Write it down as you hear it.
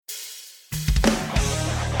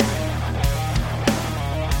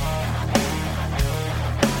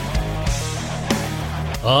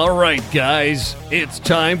All right, guys, it's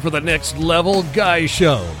time for the Next Level Guy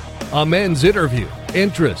Show, a men's interview,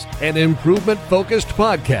 interest, and improvement-focused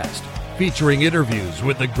podcast featuring interviews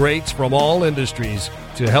with the greats from all industries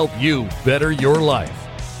to help you better your life.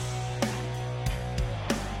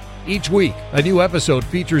 Each week, a new episode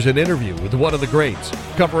features an interview with one of the greats,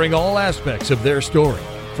 covering all aspects of their story,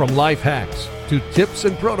 from life hacks to tips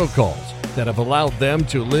and protocols that have allowed them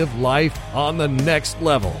to live life on the next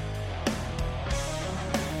level.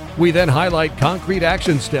 We then highlight concrete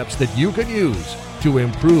action steps that you can use to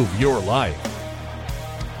improve your life.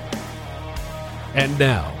 And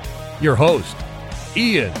now, your host,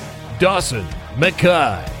 Ian Dawson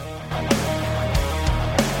Mackay.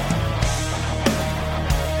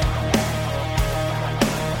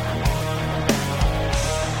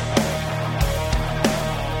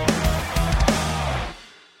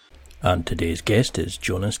 And today's guest is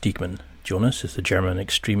Jonas Diekmann. Jonas is the German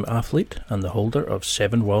extreme athlete and the holder of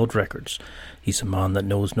 7 world records. He's a man that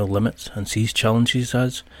knows no limits and sees challenges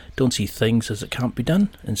as, don't see things as it can't be done,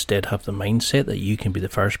 instead have the mindset that you can be the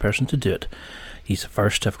first person to do it. He's the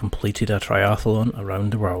first to have completed a triathlon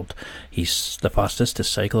around the world. He's the fastest to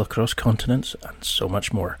cycle across continents and so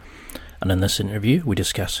much more. And in this interview, we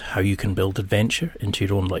discuss how you can build adventure into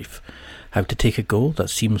your own life, how to take a goal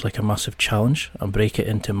that seems like a massive challenge and break it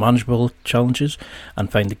into manageable challenges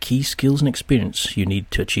and find the key skills and experience you need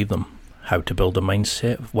to achieve them, how to build a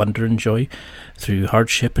mindset of wonder and joy through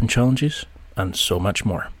hardship and challenges, and so much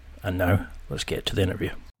more. And now, let's get to the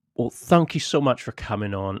interview. Well, thank you so much for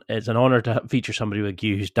coming on. It's an honour to feature somebody like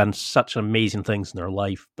you who's done such amazing things in their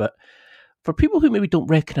life. But for people who maybe don't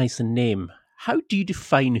recognise the name, how do you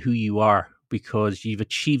define who you are? Because you've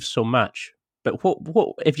achieved so much. But what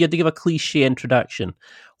if you had to give a cliche introduction,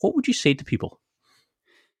 what would you say to people?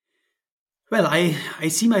 Well, I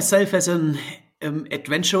see myself as an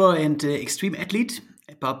adventurer and extreme athlete,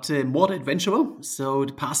 but more the adventurer. So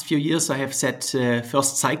the past few years I have set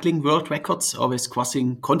first cycling world records, always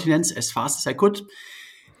crossing continents as fast as I could.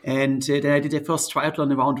 And then I did the first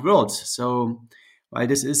triathlon around the world. So while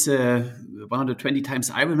this is 120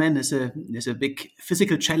 times Ironman is a big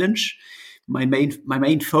physical challenge, my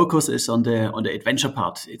main focus is on the adventure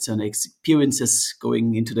part. It's on experiences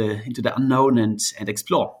going into the unknown and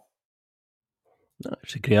explore.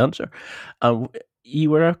 That's a great answer. You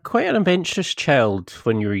were quite an adventurous child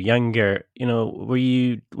when you were younger. You know,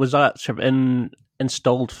 was that sort of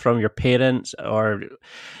installed from your parents, or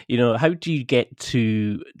you know, how do you get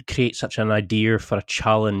to create such an idea for a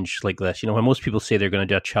challenge like this? You know, when most people say they're going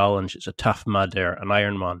to do a challenge, it's a Tough Mud or an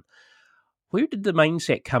Ironman. Where did the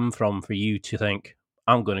mindset come from for you to think,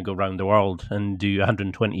 I'm going to go around the world and do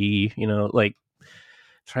 120, like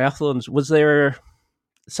triathlons? Was there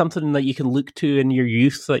something that you can look to in your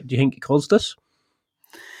youth that you think caused this?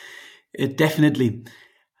 Definitely.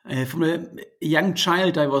 From a young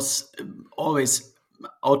child, I was always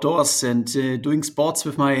outdoors and doing sports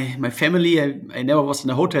with my family. I never was in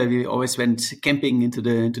a hotel. We always went camping into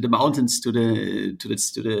the mountains, to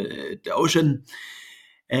the ocean.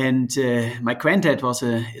 And my granddad was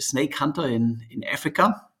a snake hunter in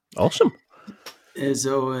Africa. Awesome.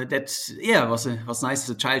 So that was nice as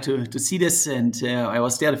a child to see this. And I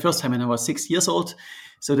was there the first time when I was 6 years old.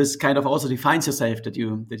 So this kind of also defines yourself, that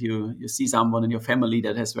you see someone in your family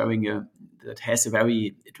that has a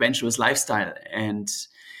very adventurous lifestyle. And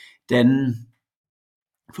then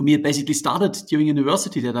for me, it basically started during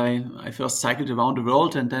university that I first cycled around the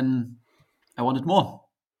world, and then I wanted more.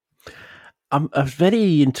 I was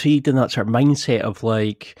very intrigued in that sort of mindset of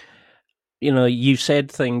you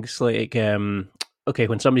said things like, okay,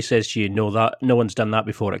 when somebody says to you, that no one's done that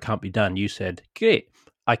before, it can't be done. You said, great,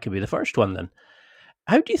 I could be the first one then.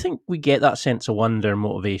 How do you think we get that sense of wonder and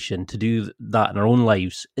motivation to do that in our own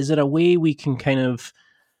lives? Is there a way we can kind of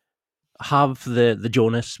have the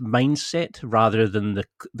Jonas mindset rather than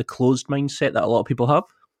the closed mindset that a lot of people have?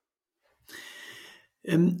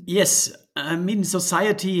 Yes, I mean,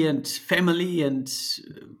 society and family and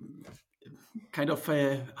kind of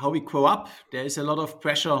how we grow up, there is a lot of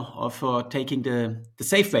pressure for taking the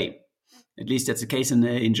safe way. At least that's the case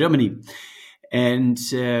in Germany. And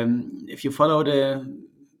if you follow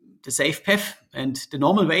the safe path and the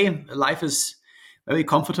normal way, life is very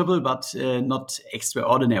comfortable, but not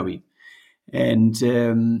extraordinary. And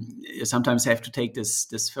you sometimes have to take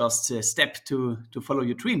this first step to follow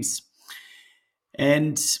your dreams.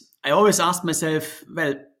 And I always ask myself,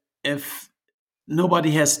 well, if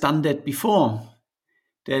nobody has done that before,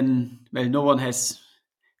 then, well, no one has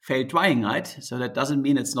failed trying, right? So that doesn't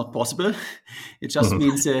mean it's not possible. It just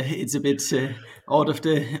means it's a bit out of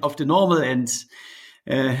the normal, and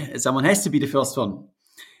someone has to be the first one.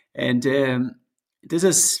 And this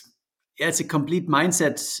is, yeah, it's a complete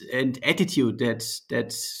mindset and attitude that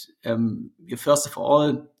you first of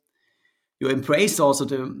all you embrace also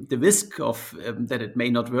the risk of that it may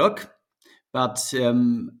not work, but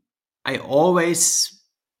I always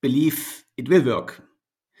believe it will work.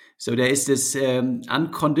 So there is this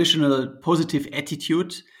unconditional positive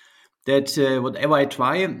attitude that whatever I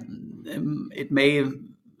try, there may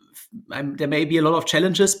be a lot of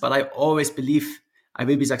challenges, but I always believe I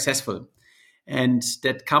will be successful. And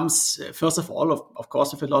that comes, first of all, of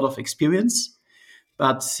course, with a lot of experience.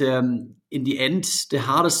 But in the end, the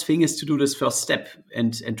hardest thing is to do this first step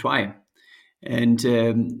and try. And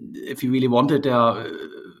if you really want it,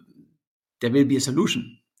 there will be a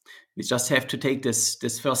solution. We just have to take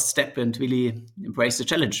this first step and really embrace the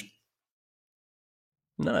challenge.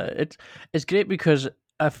 No, it's great because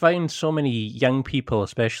I find so many young people,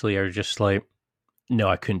 especially, are just like, no,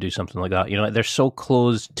 I couldn't do something like that. You know, they're so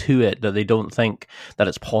close to it that they don't think that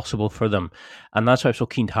it's possible for them. And that's why I'm so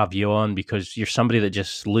keen to have you on, because you're somebody that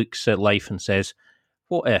just looks at life and says,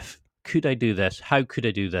 what if? Could I do this? How could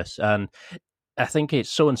I do this? And I think it's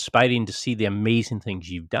so inspiring to see the amazing things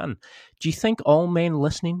you've done. Do you think all men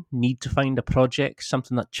listening need to find a project,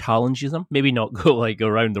 something that challenges them? Maybe not go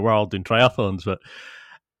around the world doing triathlons, but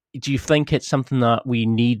do you think it's something that we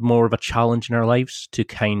need more of a challenge in our lives to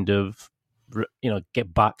kind of,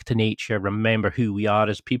 get back to nature, remember who we are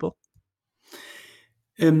as people?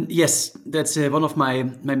 Yes, that's one of my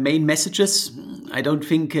main messages. I don't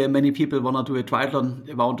think many people want to do a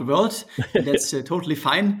triathlon around the world. That's totally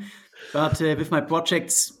fine. But with my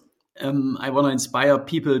projects, I want to inspire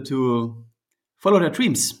people to follow their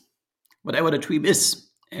dreams, whatever the dream is,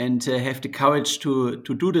 and have the courage to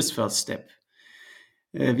do this first step.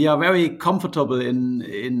 We are very comfortable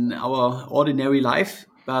in our ordinary life,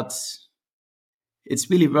 but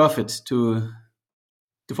it's really worth it to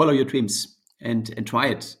follow your dreams and try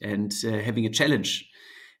it, and having a challenge.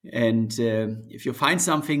 And if you find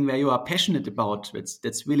something where you are passionate about,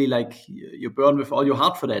 that's really like you burn with all your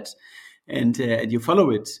heart for that, and you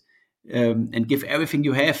follow it and give everything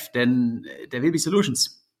you have, then there will be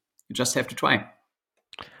solutions. You just have to try.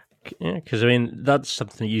 Yeah, because I mean, that's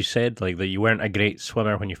something that you said, like that you weren't a great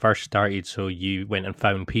swimmer when you first started, so you went and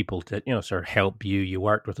found people to, sort of help you. You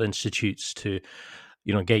worked with institutes to,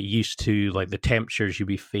 get used to like the temperatures you'd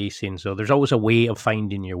be facing. So there's always a way of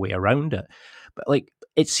finding your way around it. But like,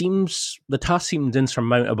 the task seems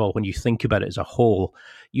insurmountable when you think about it as a whole.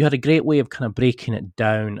 You had a great way of kind of breaking it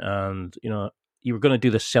down, and you were going to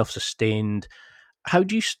do this self-sustained. How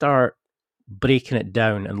do you start breaking it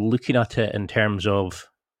down and looking at it in terms of,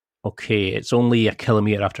 okay, it's only a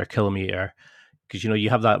kilometer after a kilometer, because you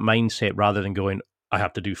have that mindset rather than going, I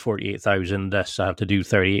have to do 48,000 this, I have to do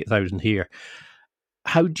 38,000 here.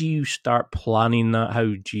 How do you start planning that?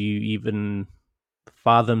 How do you even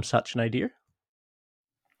fathom such an idea?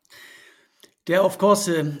 There are, of course,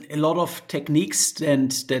 a lot of techniques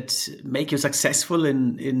that make you successful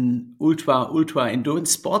in ultra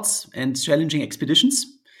endurance sports and challenging expeditions.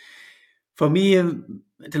 For me,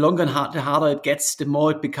 the longer and the harder it gets, the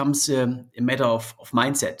more it becomes a matter of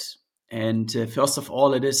mindset. And first of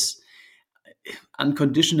all, it is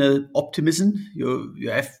unconditional optimism. You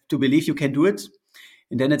have to believe you can do it.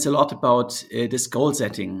 And then it's a lot about this goal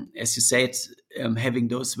setting, as you said, having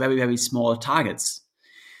those very, very small targets.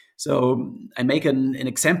 So I make an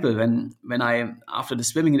example. When I, after the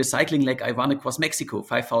swimming and the cycling leg, I run across Mexico,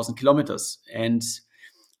 5,000 kilometers. And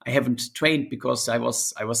I haven't trained because I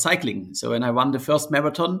was cycling. So when I ran the first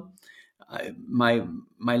marathon, my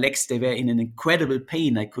legs, they were in an incredible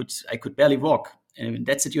pain. I could barely walk. And in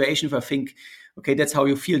that situation, if I think, okay, that's how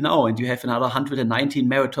you feel now, and you have another 119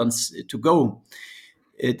 marathons to go,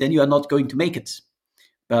 then you are not going to make it.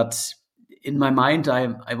 But in my mind,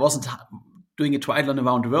 I wasn't doing a triathlon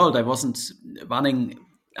around the world. I wasn't running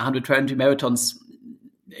 120 marathons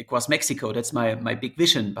across Mexico. That's my big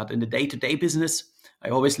vision. But in the day-to-day business, I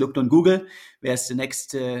always looked on Google, where's the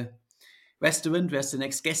next restaurant, where's the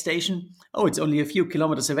next gas station? Oh, it's only a few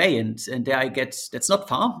kilometers away. And there that's not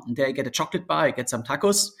far. And there I get a chocolate bar, I get some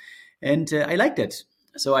tacos. And I like that.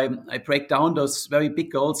 So I break down those very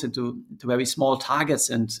big goals into very small targets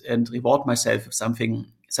and reward myself with something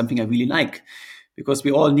I really like. Because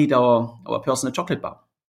we all need our personal chocolate bar.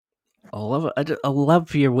 I love it. I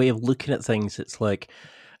love your way of looking at things. It's like,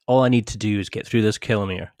 all I need to do is get through this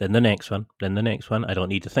kilometer, then the next one, then the next one. I don't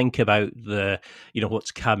need to think about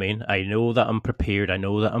what's coming. I know that I'm prepared. I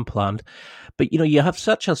know that I'm planned. But, you have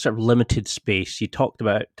such a sort of limited space. You talked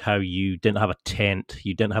about how you didn't have a tent.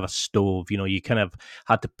 You didn't have a stove. You kind of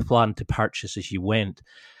had to plan to purchase as you went.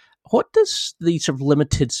 What does the sort of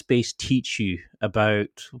limited space teach you about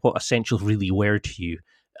what essentials really were to you,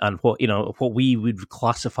 and what we would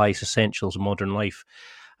classify as essentials in modern life?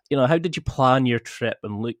 How did you plan your trip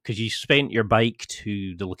and look? Because you spent your bike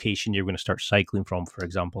to the location you're going to start cycling from, for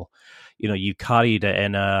example. You carried it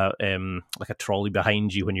in like a trolley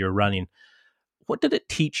behind you when you were running. What did it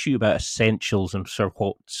teach you about essentials and sort of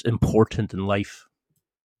what's important in life?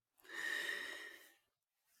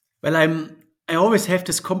 Well, I always have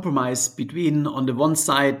this compromise between, on the one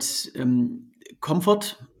side,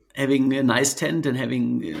 comfort, having a nice tent and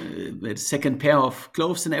having a second pair of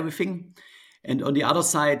clothes and everything, and on the other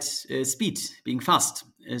side, speed, being fast,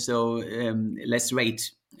 so less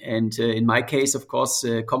weight. And in my case, of course,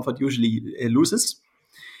 comfort usually loses.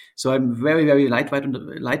 So I'm very, very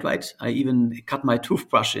lightweight. I even cut my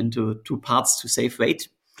toothbrush into 2 parts to save weight.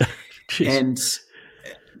 And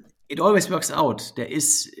it always works out. There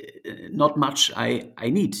is not much I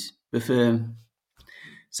need. With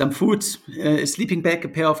some food, a sleeping bag, a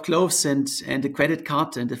pair of clothes, and a credit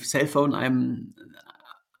card and a cell phone,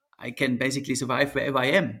 I can basically survive wherever I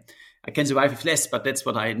am. I can survive with less, but that's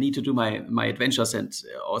what I need to do my adventures and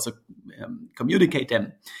also communicate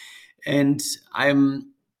them. And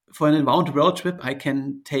for an around the world trip, I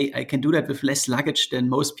can do that with less luggage than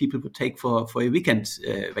most people would take for a weekend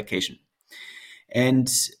vacation. And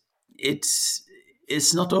it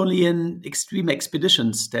is not only in extreme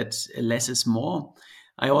expeditions that less is more.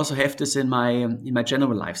 I also have this in my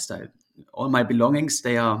general lifestyle. All my belongings,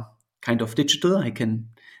 they are kind of digital. I can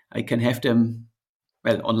have them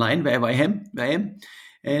online wherever I am,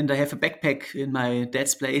 and I have a backpack in my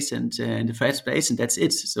dad's place and in the flat's place, and that's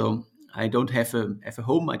it. So I don't have a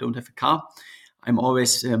home. I don't have a car. I'm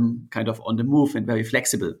always kind of on the move and very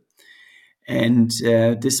flexible, and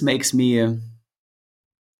this makes me.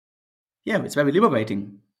 It's very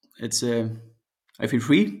liberating. I feel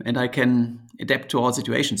free and I can adapt to all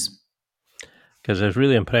situations. Because I was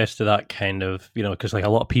really impressed with that kind of, because like a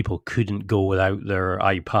lot of people couldn't go without their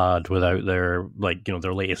iPad, without their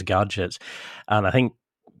their latest gadgets. And I think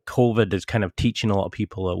COVID is kind of teaching a lot of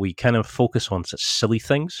people that we kind of focus on such silly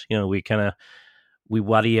things. We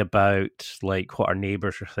worry about like what our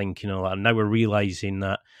neighbors are thinking, and now we're realizing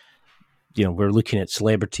that, we're looking at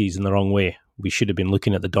celebrities in the wrong way. We should have been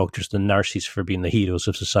looking at the doctors and the nurses for being the heroes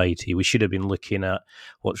of society. We should have been looking at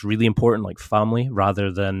what's really important, like family,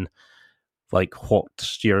 rather than like what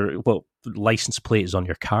license plate is on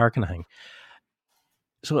your car kind of thing.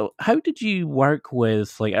 So how did you work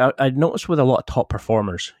with, like, I noticed with a lot of top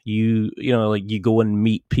performers, you go and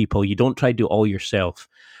meet people. You don't try to do it all yourself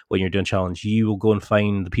when you're doing challenge. You will go and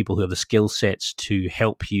find the people who have the skill sets to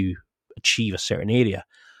help you achieve a certain area.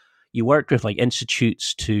 You worked with like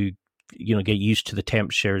institutes to get used to the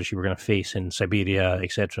temperatures you were going to face in Siberia,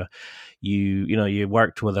 etc. You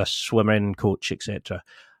worked with a swimming coach, etc.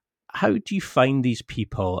 How do you find these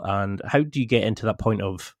people, and how do you get into that point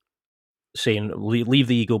of saying, leave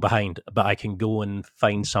the ego behind, but I can go and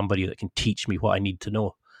find somebody that can teach me what I need to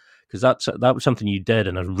know? Because that was something you did,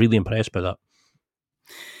 and I was really impressed by that.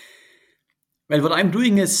 Well, what I'm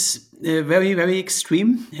doing is very, very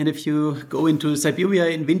extreme. And if you go into Siberia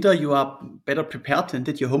in winter, you are better prepared and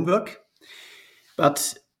did your homework.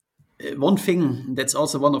 But one thing that's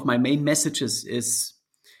also one of my main messages is,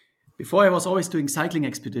 before I was always doing cycling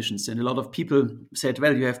expeditions, and a lot of people said,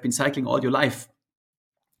 well, you have been cycling all your life.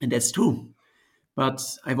 And that's true. But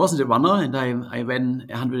I wasn't a runner, and I ran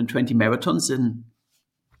 120 marathons in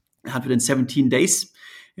 117 days.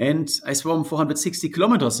 And I swam 460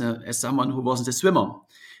 kilometers as someone who wasn't a swimmer,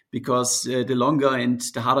 because the longer and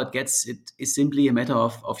the harder it gets, it is simply a matter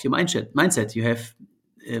of your mindset. You have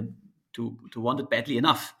to want it badly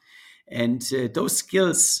enough. And those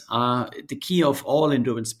skills are the key of all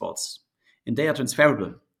endurance sports, and they are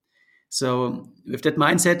transferable. So with that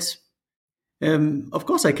mindset, of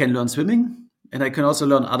course I can learn swimming, and I can also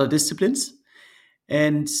learn other disciplines.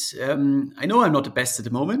 And I know I'm not the best at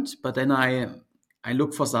the moment, but then I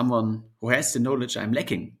look for someone who has the knowledge I'm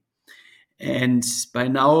lacking. And by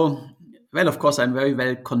now, well, of course, I'm very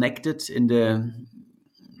well connected in the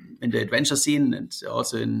adventure scene and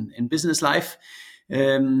also in business life.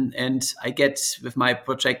 And with my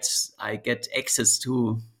projects, I get access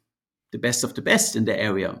to the best of the best in the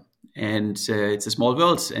area. And it's a small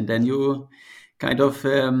world. And then you kind of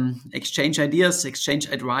exchange ideas, exchange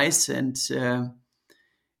advice, and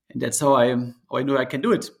that's how I know I can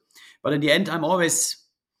do it. But in the end, I know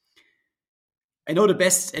the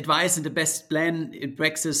best advice and the best plan in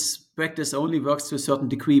practice only works to a certain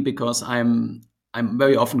degree, because I'm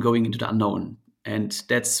very often going into the unknown. And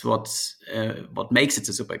that's what makes it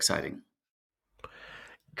so super exciting.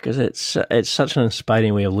 Because it's such an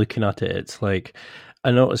inspiring way of looking at it. It's like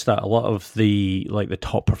I noticed that a lot of the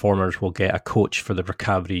top performers will get a coach for their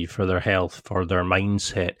recovery, for their health, for their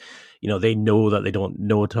mindset. They know that they don't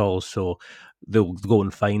know it all, so they'll go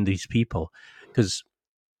and find these people. Because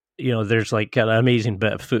there's like an amazing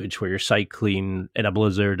bit of footage where you're cycling in a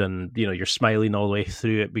blizzard and you're smiling all the way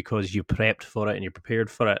through it because you prepped for it and you're prepared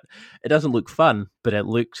for it. It doesn't look fun, but it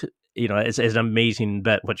looks it's an amazing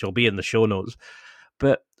bit, which will be in the show notes.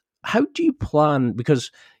 But how do you plan?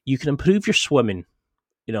 Because you can improve your swimming.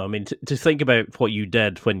 To think about what you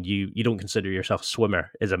did when you don't consider yourself a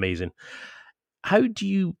swimmer is amazing. How do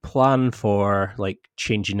you plan for like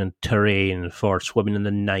changing in terrain, for swimming in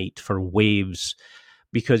the night, for waves?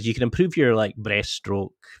 Because you can improve your like breaststroke,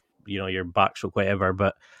 your backstroke, whatever.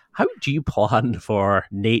 But how do you plan for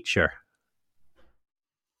nature?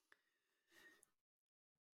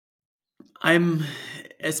 I'm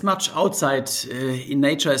as much outside in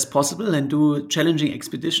nature as possible and do challenging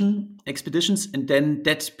expeditions, and then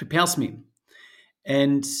that prepares me.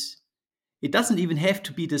 And it doesn't even have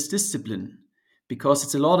to be this discipline, because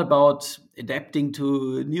it's a lot about adapting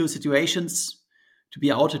to new situations, to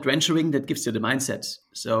be out adventuring. That gives you the mindset.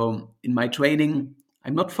 So in my training,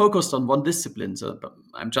 I'm not focused on one discipline. So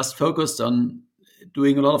I'm just focused on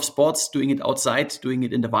doing a lot of sports, doing it outside, doing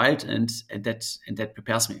it in the wild, and that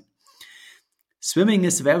prepares me. Swimming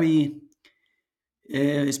is very,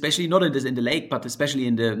 especially not in the lake, but especially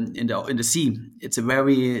in the sea. It's a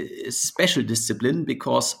very special discipline,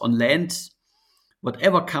 because on land,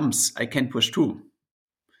 whatever comes, I can push through.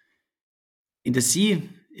 In the sea,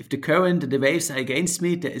 if the current and the waves are against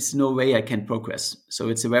me, there is no way I can progress. So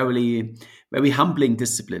it's a very, very humbling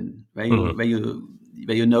discipline where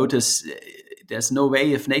you notice there's no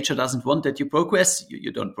way. If nature doesn't want that you progress,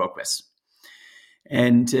 you don't progress,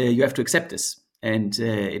 and you have to accept this and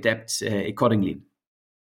adapt accordingly.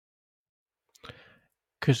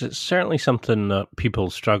 Because it's certainly something that people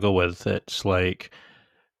struggle with. It's like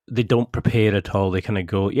they don't prepare at all. They kind of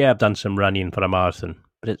go, "Yeah, I've done some running for a marathon."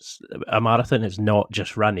 But a marathon is not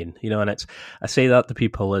just running, and I say that to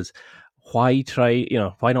people is why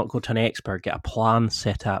not go to an expert, get a plan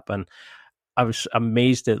set up. And I was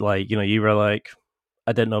amazed at you were like,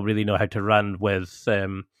 I didn't really know how to run with,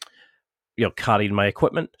 carrying my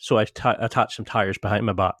equipment. So I attached some tires behind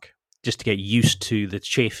my back just to get used to the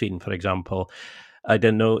chafing, for example. I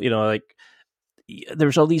didn't know,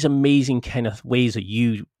 there's all these amazing kind of ways that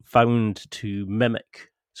you found to mimic,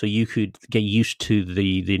 so you could get used to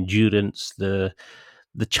the endurance, the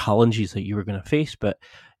challenges that you were going to face. But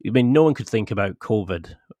no one could think about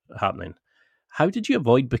COVID happening. How did you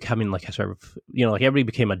avoid becoming like a sort of, like everybody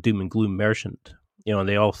became a doom and gloom merchant, and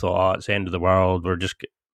they all thought, it's the end of the world.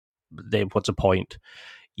 What's the point?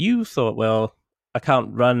 You thought, well, I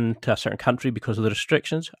can't run to a certain country because of the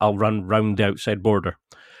restrictions. I'll run round the outside border.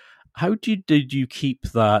 How did you keep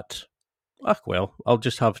that? I'll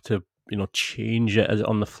just have to, change it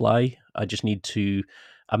on the fly. I just need to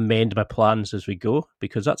amend my plans as we go,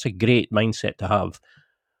 because that's a great mindset to have.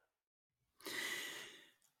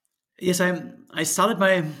 Yes, I started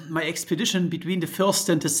my expedition between the first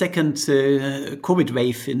and the second COVID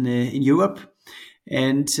wave in Europe,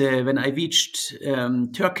 and when I reached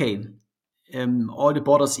Turkey, all the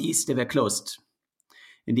borders east, they were closed.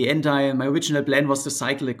 In the end, my original plan was to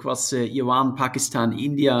cycle across Iran, Pakistan,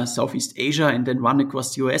 India, Southeast Asia, and then run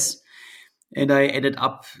across the US. And I ended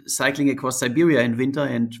up cycling across Siberia in winter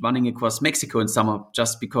and running across Mexico in summer,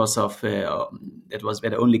 just because of that were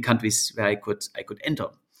the only countries where I could enter.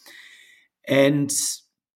 And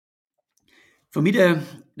for me, the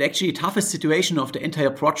actually toughest situation of the entire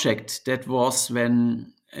project, that was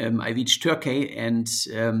when I reached Turkey and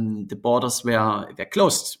the borders were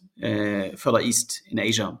closed further east in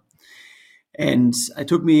Asia. And it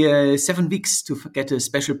took me 7 weeks to get a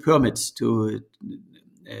special permit to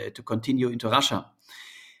continue into Russia.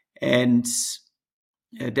 And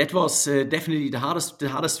that was definitely the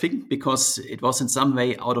hardest thing, because it was in some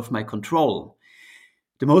way out of my control.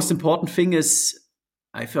 The most important thing is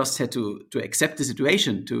I first had to accept the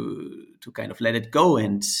situation, to kind of let it go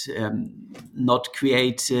and not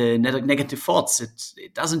create negative thoughts.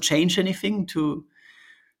 It doesn't change anything to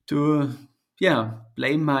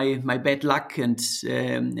blame my bad luck and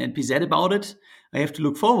be sad about it. I have to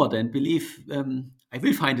look forward and believe I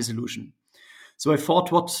will find a solution. So I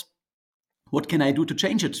thought, what can I do to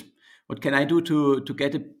change it? What can I do to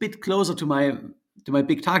get a bit closer to my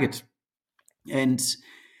big target? And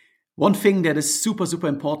one thing that is super, super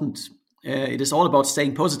important, it is all about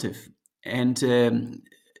staying positive. And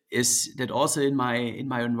is that also in my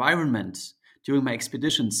environment during my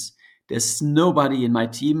expeditions, there's nobody in my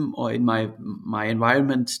team or in my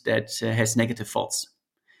environment that has negative thoughts.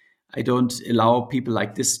 I don't allow people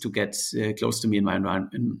like this to get close to me in my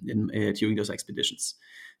environment during those expeditions.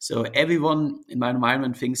 So everyone in my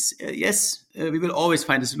environment thinks, yes, we will always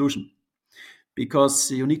find a solution,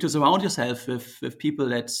 because you need to surround yourself with people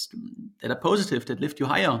that are positive, that lift you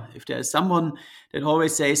higher. If there is someone that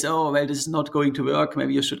always says, oh, well, this is not going to work,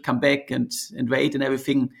 maybe you should come back and wait and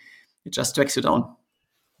everything, it just drags you down.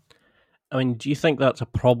 I mean, do you think that's a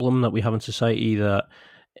problem that we have in society, that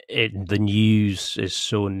the news is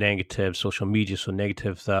so negative, social media is so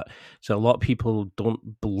negative, that so a lot of people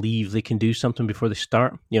don't believe they can do something before they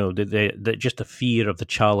start? You know, the just the fear of the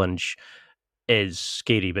challenge is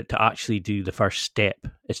scary, but to actually do the first step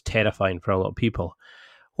is terrifying for a lot of people.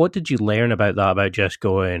 What did you learn about that, about just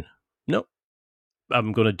going, no,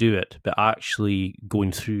 I'm going to do it, but actually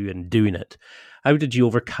going through and doing it? How did you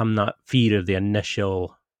overcome that fear of the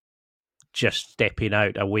initial just stepping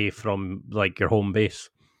out away from like your home base?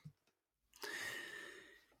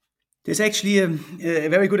 There's actually a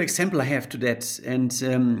very good example I have to that. And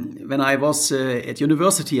when I was at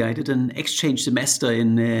university, I did an exchange semester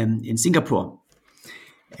in Singapore.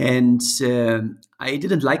 And I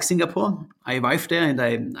didn't like Singapore. I arrived there and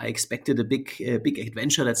I expected a big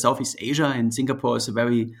adventure. That's Southeast Asia, and Singapore is a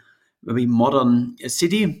very, very modern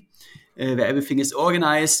city where everything is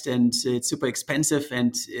organized, and it's super expensive,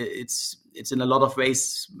 and it's in a lot of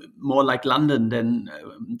ways more like London than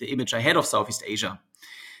the image I had of Southeast Asia.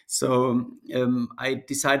 So I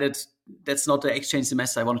decided that's not the exchange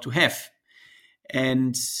semester I wanted to have.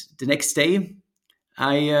 And the next day,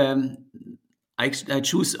 I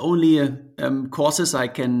choose only courses I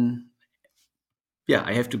can. Yeah,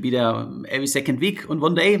 I have to be there every second week on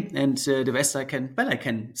one day, and the rest I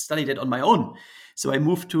can study that on my own. So I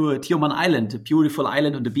moved to Tioman Island, a beautiful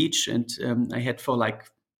island on the beach, and I had for like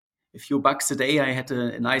a few bucks a day, I had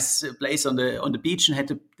a nice place on the beach and had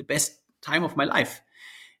the best time of my life.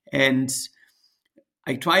 And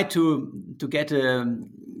I tried to get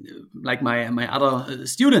like my other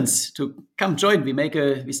students to come join.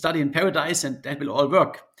 We study in paradise, and that will all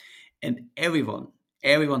work. And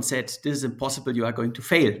everyone said, this is impossible. You are going to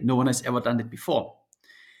fail. No one has ever done it before.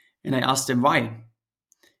 And I asked them why.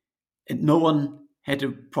 And no one had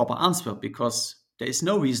a proper answer, because there is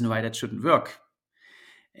no reason why that shouldn't work.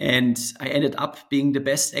 And I ended up being the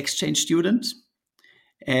best exchange student.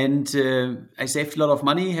 And I saved a lot of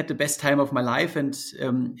money, had the best time of my life, and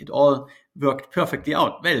it all worked perfectly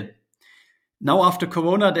out. Well, now after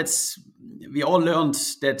Corona, we all learned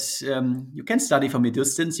that you can study from a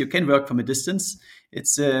distance, you can work from a distance.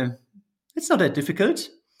 It's not that difficult,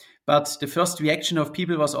 but the first reaction of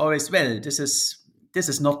people was always, well, this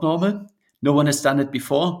is not normal. No one has done it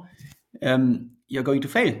before. You're going to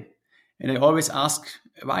fail. And I always ask,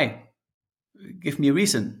 why? Give me a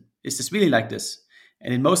reason. Is this really like this?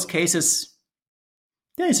 And in most cases,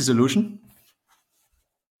 there is a solution.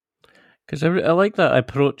 Because I like that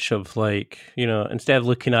approach of, like, you know, instead of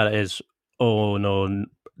looking at it as, oh, no,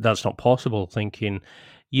 that's not possible, thinking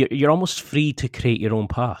you're almost free to create your own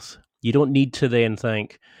path. You don't need to then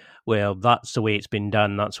think, well, that's the way it's been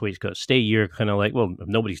done, that's the way it's got to stay. You're kind of like, well, if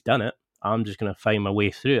nobody's done it, I'm just going to find my way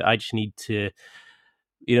through it. I just need to,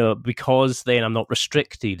 you know, because then I'm not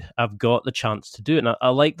restricted. I've got the chance to do it. And I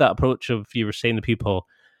like that approach of, you were saying to people,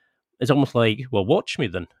 it's almost like, well, watch me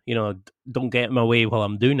then. You know, don't get in my way while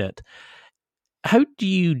I'm doing it. How do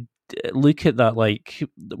you look at that? Like,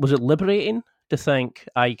 was it liberating to think,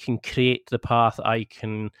 I can create the path, I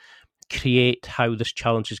can create how this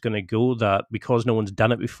challenge is going to go, that because no one's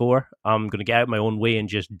done it before, I'm going to get out of my own way and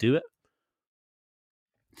just do it?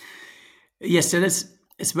 Yes,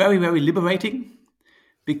 it's very, very liberating.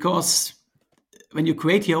 Because when you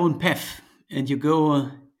create your own path and you go,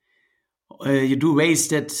 you do ways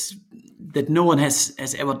that no one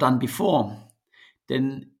has ever done before,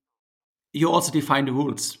 then you also define the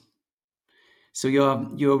rules. So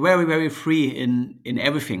you're very, very free in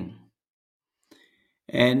everything.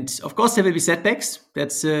 And of course, there will be setbacks.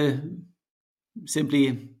 That's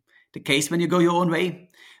simply the case when you go your own way.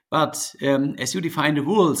 But as you define the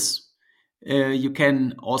rules, you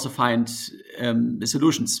can also find the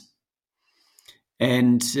solutions.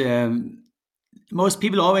 And most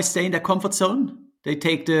people always stay in their comfort zone. They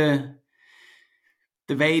take the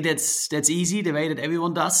way that's easy, the way that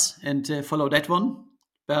everyone does, and follow that one.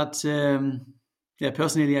 But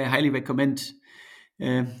personally, I highly recommend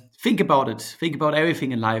think about it. Think about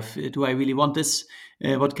everything in life. Do I really want this?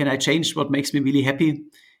 What can I change? What makes me really happy?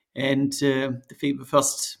 And the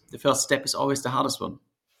first step is always the hardest one.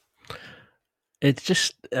 It's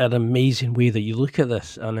just an amazing way that you look at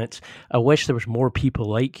this, and I wish there was more people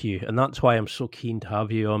like you, and that's why I'm so keen to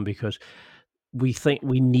have you on, because we think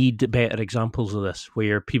we need better examples of this,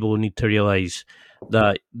 where people need to realise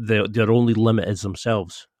that their only limit is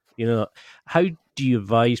themselves. How do you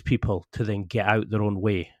advise people to then get out their own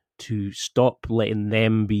way, to stop letting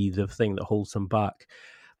them be the thing that holds them back?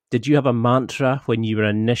 Did you have a mantra when you were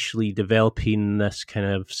initially developing this kind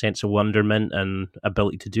of sense of wonderment and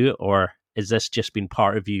ability to do it, or has this just been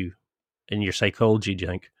part of you in your psychology, do you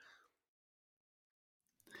think?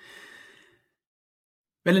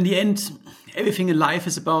 Well, in the end, everything in life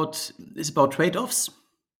is about trade-offs.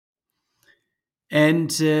 And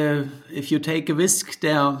if you take a risk,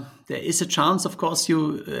 there is a chance, of course,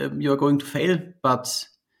 you are going to fail. But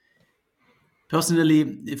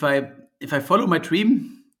personally, if I follow my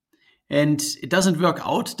dream and it doesn't work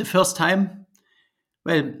out the first time,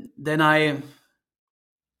 well, then I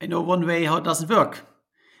know one way how it doesn't work.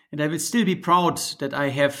 And I will still be proud that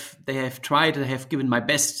they have tried, I have given my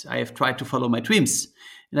best, I have tried to follow my dreams.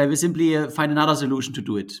 And I will simply find another solution to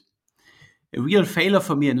do it. A real failure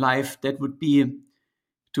for me in life, that would be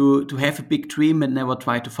to have a big dream and never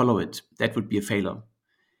try to follow it. That would be a failure.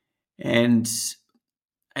 And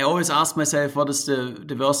I always ask myself, what is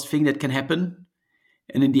the worst thing that can happen?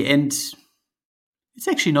 And in the end, it's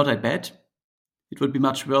actually not that bad. It would be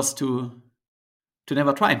much worse to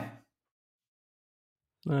never try.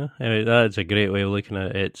 Anyway, that's a great way of looking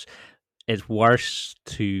at it. It's worse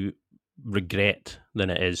to regret than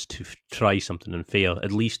it is to try something and fail.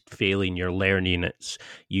 At least failing, you're learning.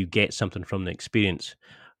 You get something from the experience.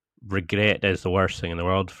 Regret is the worst thing in the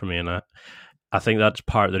world for me, and I think that's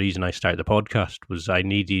part of the reason I started the podcast. Was I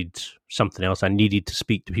needed something else. I needed to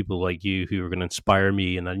speak to people like you who were going to inspire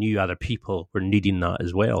me, and I knew other people were needing that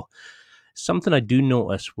as well. Something I do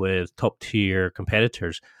notice with top tier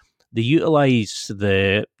competitors, they utilize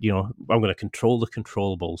I'm going to control the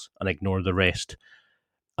controllables and ignore the rest.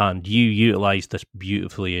 And you utilize this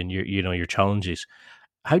beautifully in your challenges.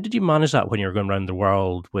 How did you manage that when you're going around the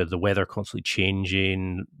world with the weather constantly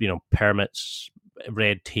changing, permits,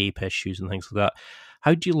 red tape issues and things like that?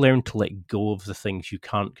 How do you learn to let go of the things you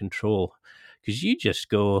can't control? Because you just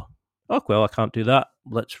go, oh, well, I can't do that.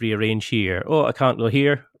 Let's rearrange here. Oh, I can't go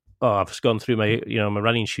here. Oh, I've gone through my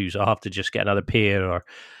running shoes. I'll have to just get another pair. Or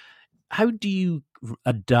how do you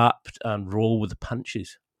adapt and roll with the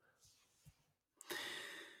punches?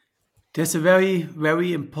 There's a very,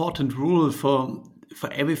 very important rule for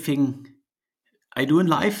everything I do in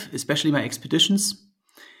life, especially my expeditions,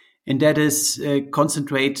 and that is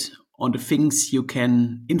concentrate on the things you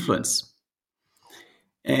can influence.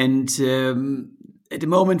 And at the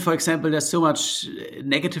moment, for example, there's so much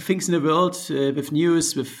negative things in the world with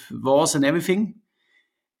news, with wars and everything,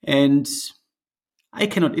 and I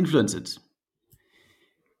cannot influence it.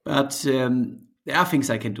 But there are things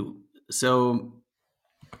I can do. So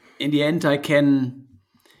in the end, I can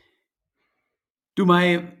do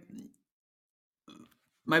my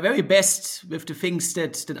very best with the things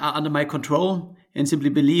that are under my control, and simply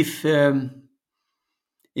believe in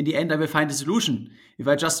the end I will find a solution. If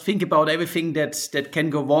I just think about everything that can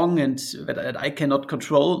go wrong and that I cannot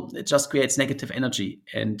control, it just creates negative energy.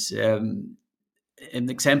 And an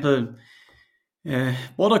example,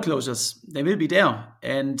 border closures, they will be there.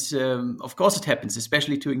 And of course it happens,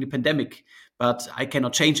 especially during the pandemic, but I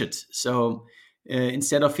cannot change it. So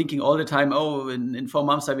instead of thinking all the time, oh, in 4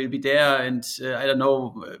 months I will be there, and I don't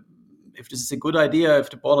know if this is a good idea, if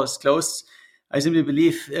the border is closed, I simply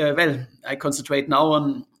believe, I concentrate now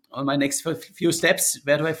on my next few steps.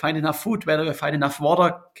 Where do I find enough food? Where do I find enough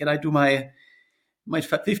water? Can I do my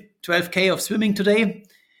 12K of swimming today?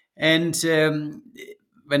 And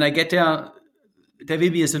when I get there, there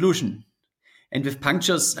will be a solution. And with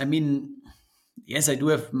punctures, I mean, yes, I do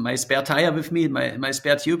have my spare tire with me, my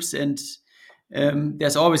spare tubes, and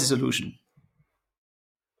there's always a solution.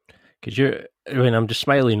 Because I'm just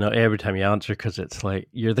smiling every time you answer, because it's like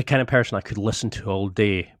you're the kind of person I could listen to all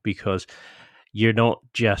day, because you're not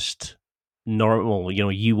just normal.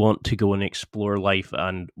 You want to go and explore life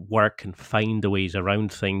and work and find the ways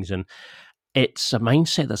around things. And it's a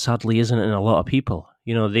mindset that sadly isn't in a lot of people.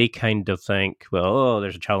 They kind of think, well,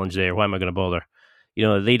 there's a challenge there. Why am I going to bother?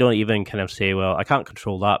 They don't even kind of say, well, I can't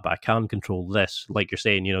control that, but I can control this. Like you're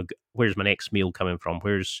saying, where's my next meal coming from?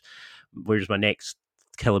 Where's my next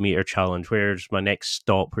kilometer challenge? Where's my next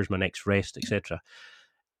stop? Where's my next rest, etc.?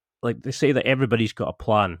 Like they say that everybody's got a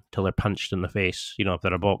plan till they're punched in the face. If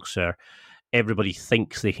they're a boxer, everybody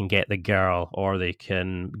thinks they can get the girl or they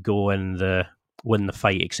can go win the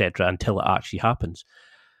fight, etc., until it actually happens.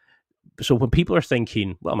 So when people are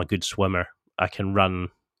thinking, well, I'm a good swimmer, I can run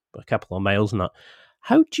a couple of miles and that.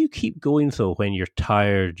 How do you keep going though when you're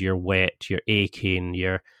tired, you're wet, you're aching,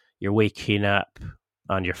 you're waking up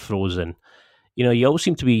and you're frozen? You know, you always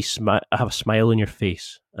seem to be have a smile on your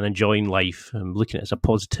face and enjoying life and looking at it as a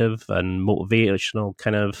positive and motivational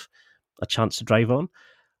kind of a chance to drive on.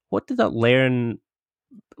 What did that learn?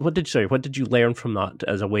 What did you learn from that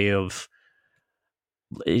as a way of?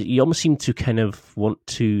 You almost seem to kind of want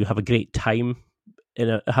to have a great time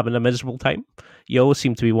having a miserable time. You always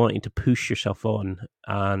seem to be wanting to push yourself on.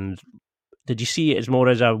 And did you see it as more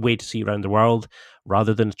as a way to see around the world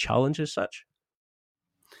rather than a challenge as such?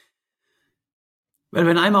 Well,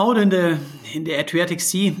 when I'm out in the Adriatic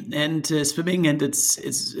Sea and swimming, and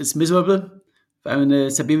it's miserable. I'm in a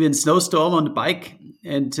Siberian snowstorm on the bike,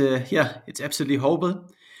 and it's absolutely horrible.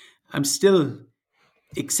 I'm still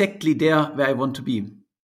exactly there where I want to be,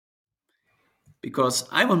 because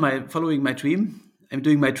I'm following my dream. I'm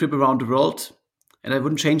doing my trip around the world, and I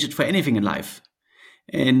wouldn't change it for anything in life.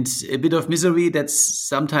 And a bit of misery, that's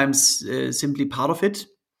sometimes simply part of it.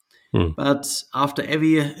 But after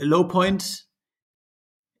every low point,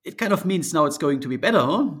 it kind of means now it's going to be better,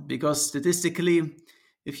 huh? Because statistically,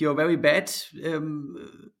 if you're very bad,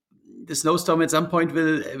 the snowstorm at some point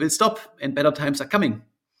will stop and better times are coming.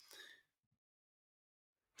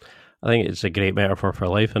 I think it's a great metaphor for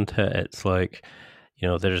life, isn't it? It's like, you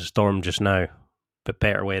know, there's a storm just now, but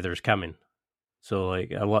better weather's coming. So,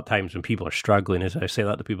 like, a lot of times when people are struggling, as I say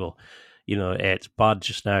that to people, you know, it's bad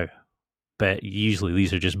just now, but usually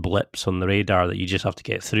these are just blips on the radar that you just have to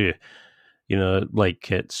get through. You know, like,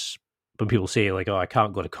 it's when people say, like, oh, I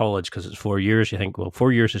can't go to college because it's 4 years, you think, well,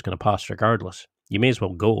 4 years is going to pass regardless. You may as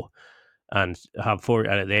well go and have and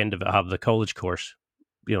at the end of it, have the college course,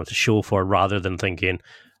 you know, to show for, rather than thinking,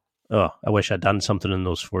 oh, I wish I'd done something in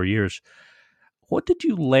those 4 years. What did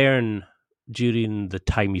you learn during the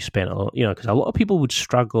time you spent, you know, because a lot of people would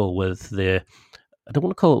struggle with I don't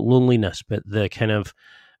want to call it loneliness, but the kind of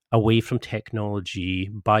away from technology,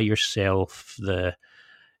 by yourself,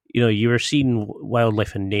 you know, you were seeing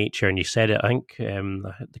wildlife and nature, and you said it, I think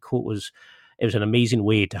the quote was, it was an amazing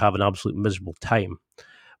way to have an absolute miserable time.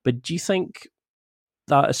 But do you think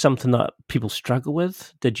that is something that people struggle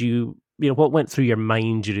with? Did you know, what went through your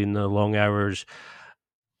mind during the long hours?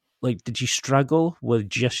 Like, did you struggle with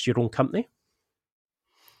just your own company?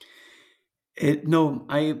 No,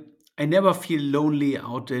 I never feel lonely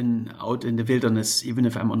out in the wilderness, even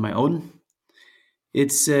if I'm on my own.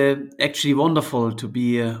 It's actually wonderful to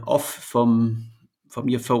be off from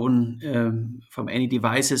your phone, from any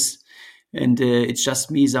devices, and it's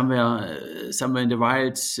just me somewhere in the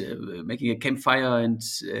wilds, making a campfire and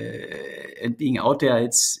being out there.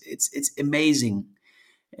 It's amazing,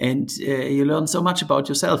 and you learn so much about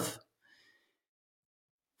yourself.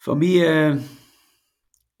 For me,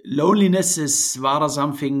 loneliness is rather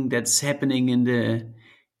something that's happening in the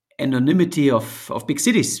anonymity of big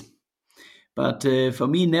cities. But for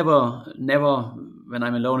me, never, when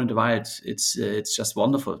I'm alone in the wild, it's just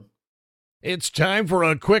wonderful. It's time for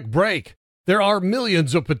a quick break. There are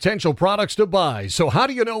millions of potential products to buy, so how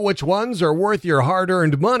do you know which ones are worth your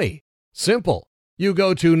hard-earned money? Simple. You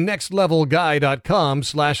go to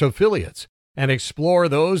nextlevelguy.com/affiliates and explore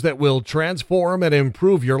those that will transform and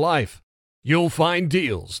improve your life. You'll find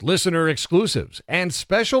deals, listener exclusives, and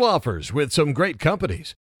special offers with some great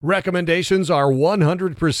companies. Recommendations are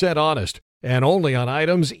 100% honest and only on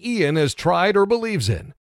items Ian has tried or believes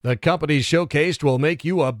in. The companies showcased will make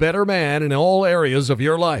you a better man in all areas of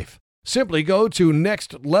your life. Simply go to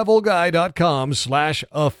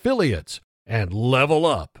nextlevelguy.com/affiliates and level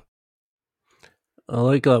up. I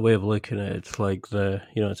like that way of looking at it. It's like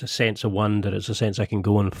it's a sense of wonder. It's a sense I can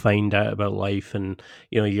go and find out about life, and,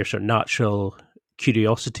 you know, your sort of natural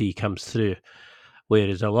curiosity comes through.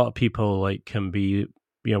 Whereas a lot of people, like, can be,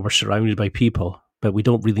 you know, we're surrounded by people, but we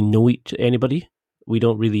don't really know anybody. We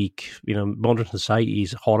don't really, you know, modern society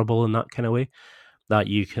is horrible in that kind of way, that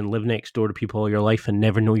you can live next door to people all your life and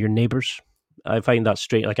never know your neighbours. I find that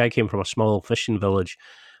straight. Like, I came from a small fishing village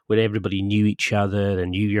where everybody knew each other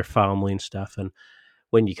and knew your family and stuff. And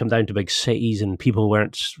when you come down to big cities and people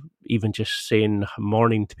weren't even just saying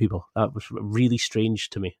morning to people, that was really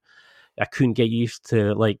strange to me. I couldn't get used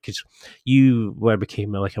to, like, because you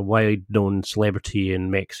became like a wide-known celebrity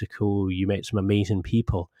in Mexico. You met some amazing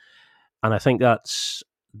people. And I think that's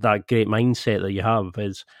that great mindset that you have,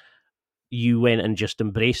 is you went and just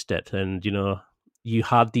embraced it. And, you know, you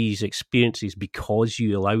had these experiences because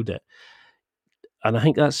you allowed it. And I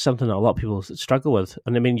think that's something that a lot of people struggle with.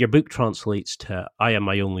 And I mean, your book translates to I am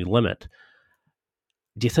my only limit.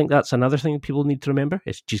 Do you think that's another thing people need to remember?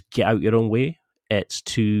 It's just get out your own way. It's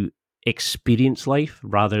to experience life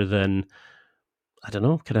rather than I don't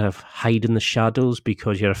know, kind of hide in the shadows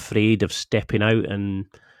because you're afraid of stepping out and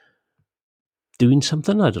doing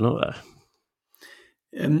something? I don't know.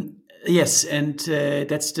 Yes, and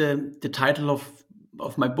that's the title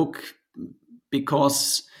of my book,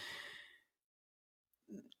 because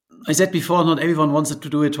I said before, not everyone wants to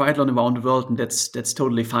do a triathlon around the world, and that's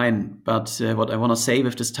totally fine. But what I want to say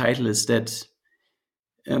with this title is that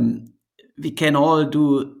we can all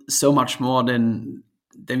do so much more than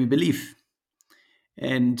we believe.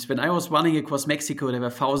 And when I was running across Mexico, there were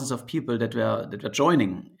thousands of people that were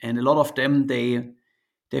joining, and a lot of them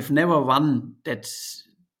they've never run that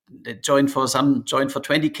joined for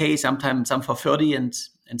 20K, sometimes some for 30, and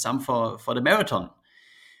some for the marathon.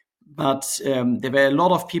 But there were a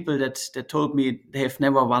lot of people that told me they have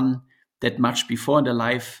never run that much before in their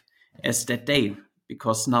life as that day,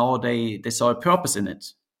 because now they saw a purpose in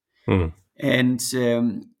it. And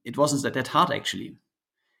it wasn't that hard, actually.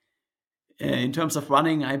 In terms of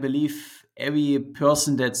running, I believe every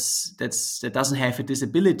person that doesn't have a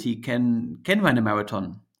disability can run a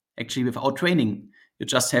marathon, actually, without training. You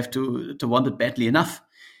just have to want it badly enough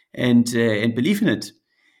and believe in it.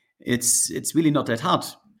 It's really not that hard.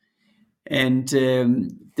 And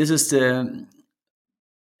this is the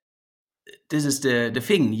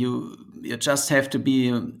thing. You just have to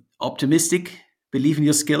be optimistic, believe in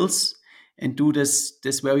your skills, and do this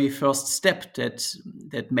very first step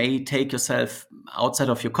that may take yourself outside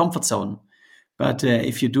of your comfort zone. But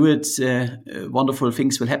if you do it, wonderful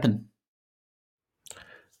things will happen.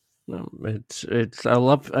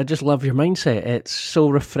 I just love your mindset. It's so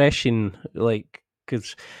refreshing, like,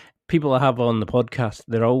 because people I have on the podcast,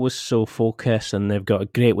 they're always so focused and they've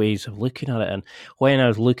got great ways of looking at it. And when I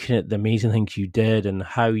was looking at the amazing things you did and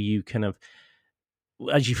how you kind of,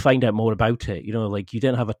 as you find out more about it, you know, like you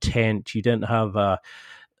didn't have a tent, you didn't have a,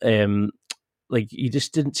 like you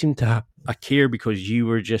just didn't seem to have a care, because you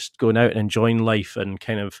were just going out and enjoying life and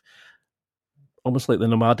kind of almost like the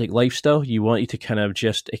nomadic lifestyle. You wanted to kind of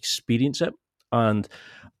just experience it. And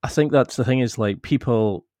I think that's the thing, is like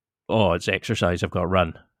people, oh, it's exercise, I've got to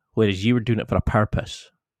run. Whereas you were doing it for a purpose.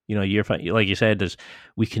 You know, you're like you said, is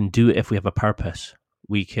we can do it if we have a purpose.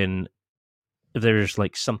 We can, if there's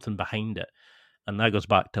like something behind it. And that goes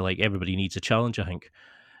back to like everybody needs a challenge, I think.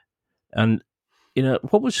 And, you know,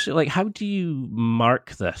 what was like, how do you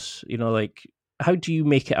mark this? You know, like, how do you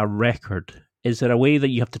make it a record? Is there a way that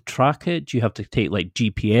you have to track it? Do you have to take like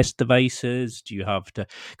GPS devices? Do you have to,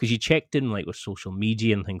 because you checked in like with social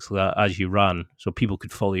media and things like that as you ran, so people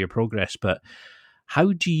could follow your progress. But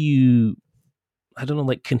how do you, I don't know,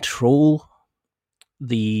 like control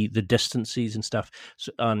the distances and stuff,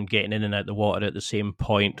 and getting in and out the water at the same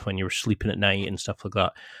point when you were sleeping at night and stuff like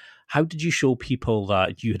that? How did you show people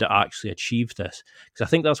that you had actually achieved this? Because I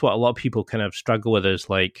think that's what a lot of people kind of struggle with, is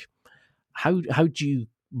like, how do you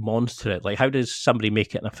monitor it? Like, how does somebody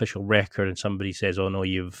make it an official record and somebody says, oh no,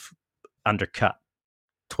 you've undercut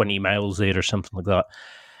 20 miles there or something like that?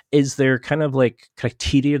 Is there kind of like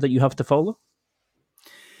criteria that you have to follow?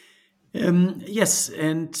 Yes,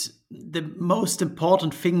 and the most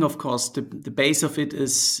important thing, of course, the base of it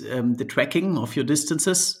is the tracking of your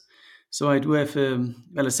distances. So I do have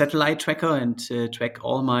a satellite tracker and track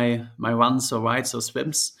all my runs or rides or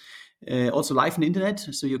swims. Also live on the internet,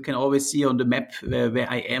 so you can always see on the map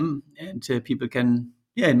where I am, and people can,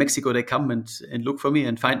 in Mexico they come and look for me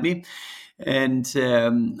and find me. And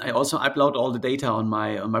I also upload all the data on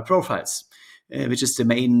my profiles. Which is the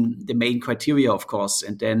main criteria, of course,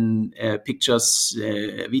 and then pictures,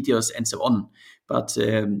 videos, and so on. But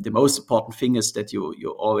the most important thing is that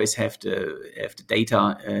you always have the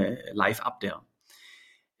data live up there.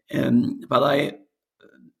 But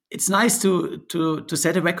it's nice to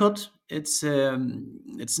set a record. It's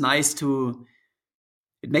nice to,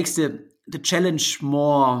 it makes the challenge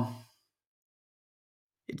more.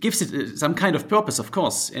 It gives it some kind of purpose, of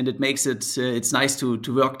course, and it makes it, it's nice to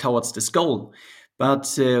work towards this goal. But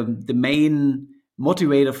the main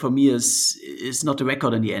motivator for me is not the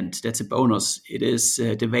record in the end. That's a bonus. It is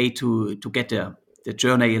the way to get there, the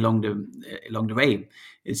journey along the way.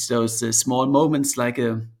 It's those small moments like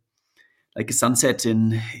a sunset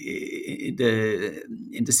in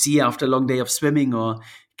the sea after a long day of swimming, or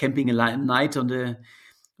camping a night on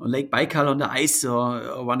Lake Baikal on the ice,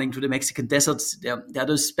 or running through the Mexican desert. There are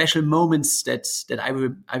those special moments that I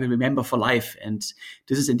will remember for life. And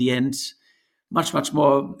this is in the end much, much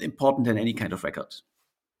more important than any kind of record.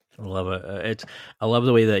 I love it. I love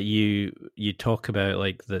the way that you talk about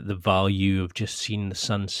like the value of just seeing the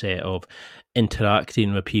sunset, of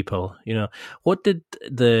interacting with people. You know, what did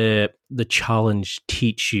the challenge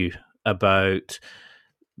teach you about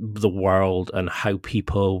the world and how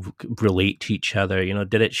people relate to each other? You know,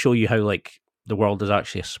 did it show you how like the world is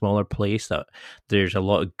actually a smaller place, that there's a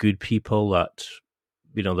lot of good people that,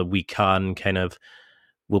 you know, that we can kind of,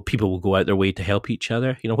 well, people will go out their way to help each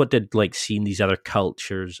other? You know, what did like seeing these other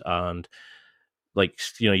cultures and like,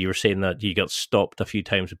 you know, you were saying that you got stopped a few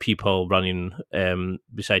times with people running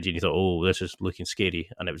beside you and you thought, oh, this is looking scary.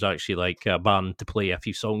 And it was actually like a band to play a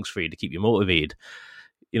few songs for you to keep you motivated,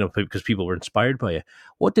 you know, because people were inspired by it.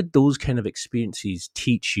 What did those kind of experiences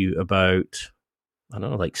teach you about, I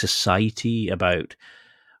don't know, like society, about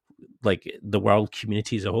like the world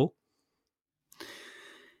community as a whole?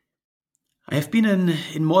 I have been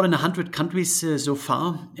in more than 100 countries so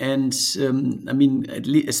far, and I mean,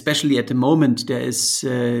 especially at the moment, there are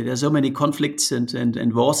so many conflicts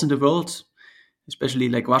and wars in the world, especially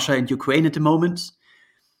like Russia and Ukraine at the moment.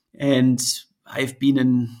 And I've been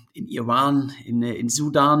in Iran, in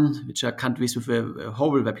Sudan, which are countries with a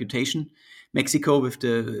horrible reputation. Mexico with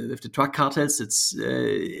the drug cartels, it's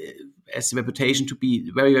has a reputation to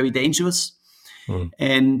be very, very dangerous.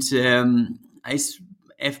 And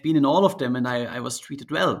I've been in all of them, and I was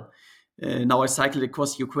treated well. Now I cycled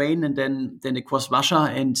across Ukraine and then across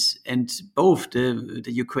Russia, and both the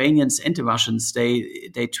Ukrainians and the Russians,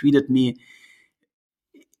 they treated me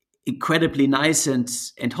incredibly nice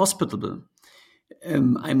and hospitable.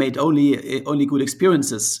 I made only good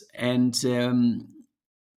experiences, and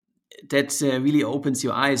that really opens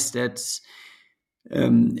your eyes. That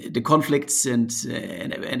the conflicts and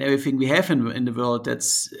everything we have in the world,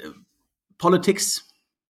 that's politics.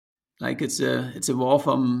 Like it's a war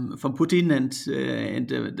from Putin and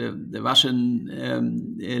the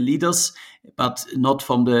Russian leaders, but not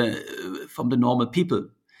from the normal people.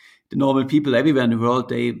 The normal people everywhere in the world,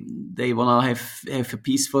 they want to have a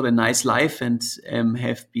peaceful and nice life, and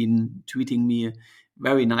have been treating me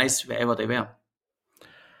very nice wherever they were.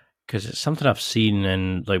 Because it's something I've seen,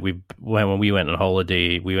 and like when we went on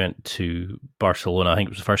holiday, we went to Barcelona. I think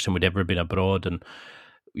it was the first time we'd ever been abroad, and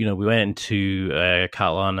you know, we went into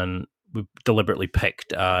Catalan, and we deliberately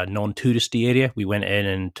picked a non-touristy area. We went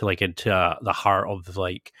into the heart of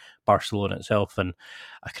like Barcelona itself, and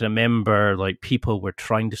I can remember like people were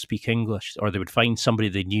trying to speak English, or they would find somebody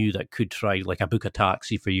they knew that could try like book a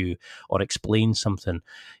taxi for you or explain something,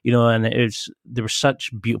 you know. And there were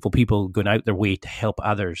such beautiful people going out their way to help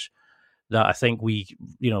others, that I think we,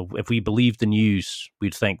 you know, if we believed the news,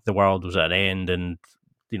 we'd think the world was at an end and,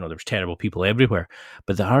 you know, there's terrible people everywhere.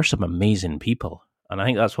 But there are some amazing people, and I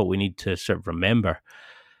think that's what we need to sort of remember.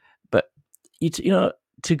 But you know,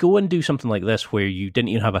 to go and do something like this where you didn't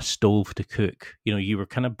even have a stove to cook, you know, you were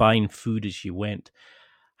kind of buying food as you went.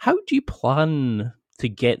 How do you plan to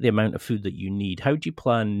get the amount of food that you need? How do you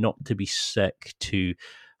plan not to be sick, to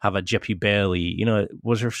have a jippy belly? You know,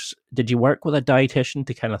 did you work with a dietitian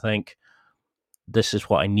to kind of think, this is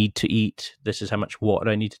what I need to eat, this is how much water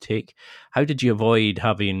I need to take? How did you avoid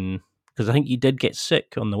having, because I think you did get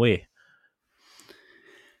sick on the way.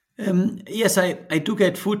 Yes, I do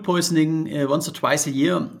get food poisoning once or twice a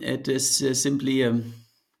year. It is simply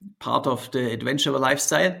part of the adventure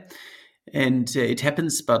lifestyle, and it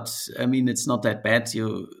happens. But I mean, it's not that bad.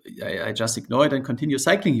 I just ignore it and continue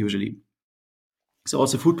cycling usually. So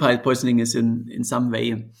also food poisoning is in some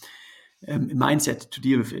way a mindset to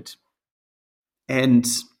deal with it. And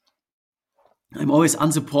I'm always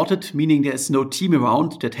unsupported, meaning there's no team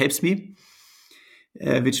around that helps me.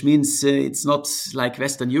 Which means it's not like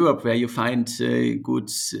Western Europe, where you find good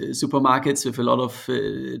supermarkets with a lot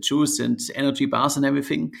of juice and energy bars and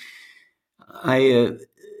everything.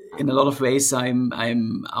 In a lot of ways, I'm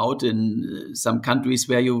out in some countries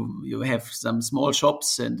where you have some small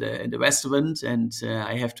shops and a restaurant, and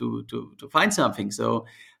I have to find something. So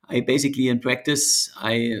I basically, in practice,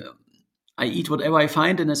 I eat whatever I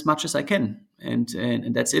find and as much as I can,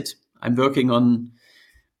 and that's it. I'm working on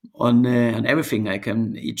everything. I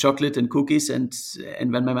can eat chocolate and cookies and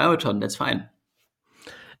run my marathon. That's fine.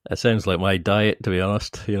 That sounds like my diet, to be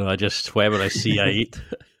honest. You know, I just, whatever I see, I eat.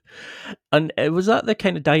 And was that the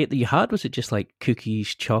kind of diet that you had? Was it just like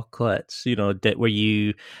cookies, chocolates? You know, were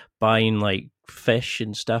you buying like fish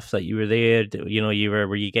and stuff that you were there? You know,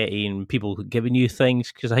 were you getting people giving you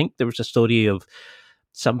things? Because I think there was a story of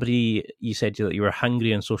somebody, you said that you were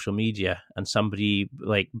hungry on social media, and somebody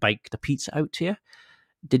like biked a pizza out to you.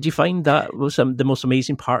 Did you find that was the most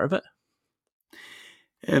amazing part of it?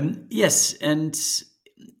 Yes, and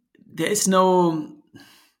there is no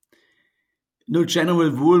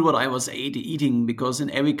general rule what I was eating, because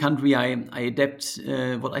in every country I adapt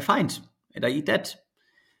what I find, and I eat that,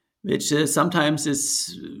 which sometimes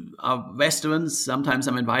are restaurants, sometimes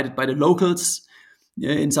I'm invited by the locals,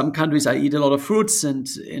 in some countries, I eat a lot of fruits, and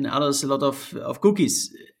in others, a lot of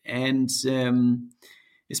cookies. And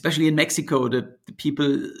especially in Mexico, the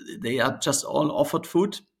people, they are just all offered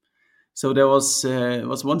food. So there was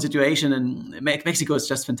one situation, and Mexico is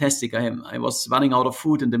just fantastic. I was running out of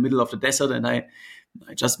food in the middle of the desert, and I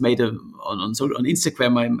just made on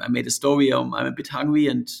Instagram. I made a story. I'm a bit hungry,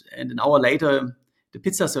 and an hour later, the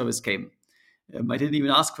pizza service came. I didn't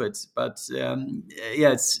even ask for it, but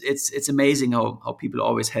it's amazing how people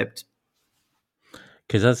always helped.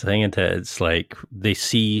 Because that's the thing, isn't it? It's like they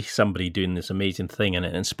see somebody doing this amazing thing and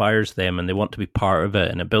it inspires them and they want to be part of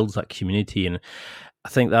it and it builds that community. And I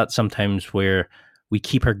think that's sometimes where we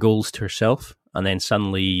keep our goals to ourselves and then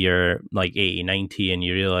suddenly you're like 80, 90 and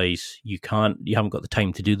you realize you haven't got the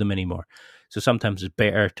time to do them anymore. So sometimes it's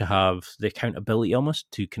better to have the accountability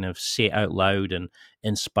almost to kind of say it out loud and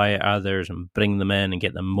inspire others and bring them in and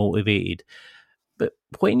get them motivated. But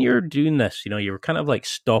when you're doing this, you're kind of like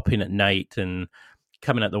stopping at night and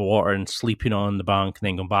coming out the water and sleeping on the bank and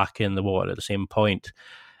then going back in the water at the same point.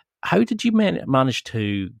 How did you manage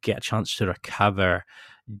to get a chance to recover,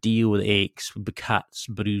 deal with aches, cuts,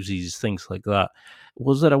 bruises, things like that?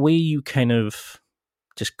 Was there a way you kind of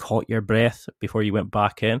just caught your breath before you went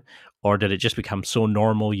back in? Or did it just become so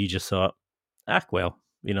normal you just thought,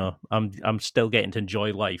 I'm still getting to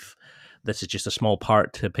enjoy life. This is just a small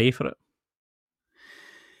part to pay for it.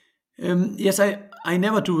 Yes, I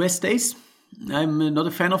never do rest days. I'm not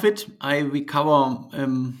a fan of it. I recover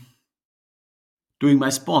doing my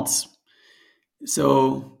sports.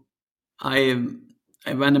 So I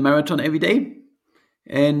run a marathon every day.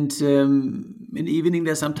 And in the evening,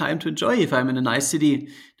 there's some time to enjoy. If I'm in a nice city,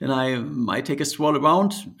 then I might take a stroll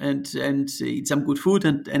around and eat some good food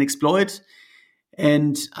and explore it.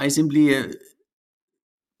 And I simply,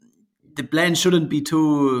 the plan shouldn't be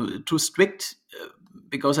too strict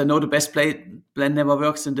because I know the best plan never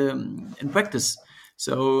works in practice.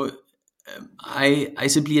 So I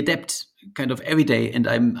simply adapt kind of every day, and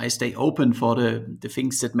I stay open for the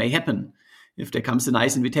things that may happen. If there comes a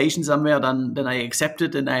nice invitation somewhere, then I accept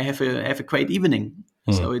it and I have a great evening.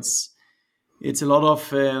 Mm. So it's a lot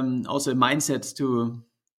of also a mindset to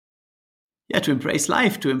embrace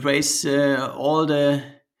life, to embrace all the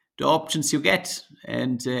options you get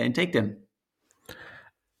and take them.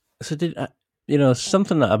 So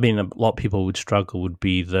something that a lot of people would struggle would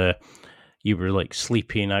be you were like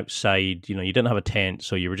sleeping outside. You didn't have a tent,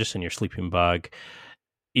 so you were just in your sleeping bag.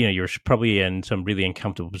 You're probably in some really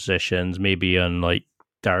uncomfortable positions, maybe on like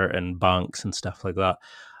dirt and banks and stuff like that.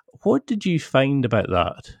 What did you find about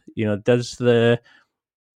that? Does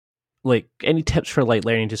any tips for like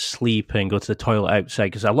learning to sleep and go to the toilet outside?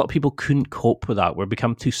 Because a lot of people couldn't cope with that. We're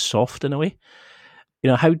become too soft in a way.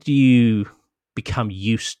 How do you become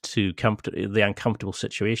used to the uncomfortable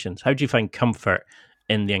situations? How do you find comfort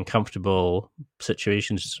in the uncomfortable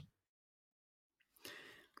situations?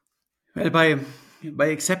 Well, by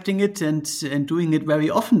accepting it and doing it very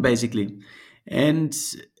often, basically. And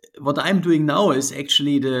what I'm doing now is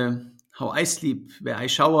actually how I sleep, where I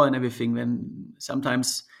shower and everything. When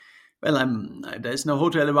sometimes, there's no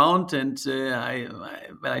hotel around, and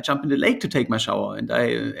I jump in the lake to take my shower, and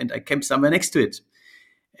I camp somewhere next to it.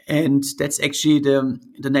 And that's actually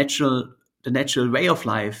the natural way of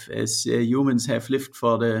life, as humans have lived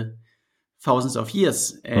for the thousands of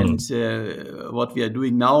years. And what we are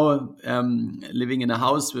doing now, living in a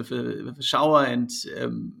house with a shower and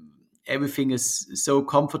everything is so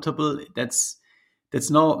comfortable. That's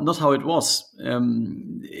not how it was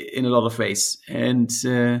in a lot of ways. And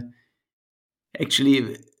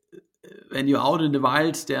actually, when you're out in the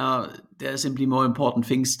wild, there are simply more important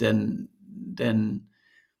things than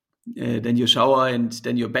your shower and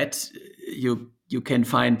then your bed. You can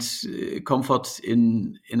find comfort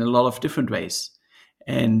in a lot of different ways.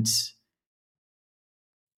 And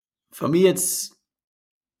for me, it's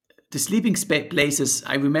the sleeping places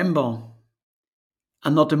I remember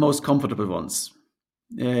are not the most comfortable ones.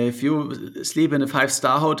 If you sleep in a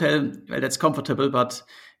 5-star hotel, well, that's comfortable, but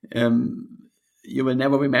you will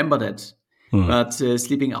never remember that. But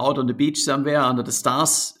sleeping out on the beach somewhere under the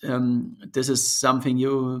stars, this is something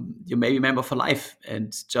you may remember for life,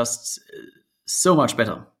 and just so much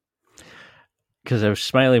better. Because I was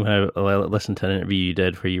smiling when I listened to an interview you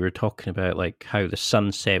did where you were talking about like how the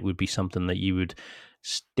sunset would be something that you would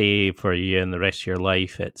stay for you in the rest of your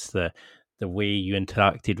life. It's the way you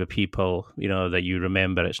interacted with people, that you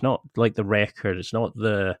remember. It's not like the record. It's not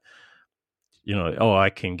the, I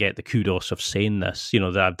can get the kudos of saying this,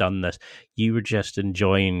 that I've done this. You were just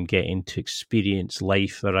enjoying getting to experience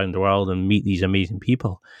life around the world and meet these amazing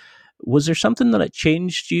people. Was there something that it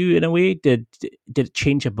changed you in a way? Did it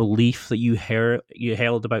change a belief that you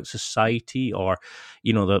held about society, or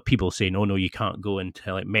the people say no, you can't go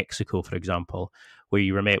into like Mexico, for example, where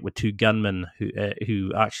you were met with two gunmen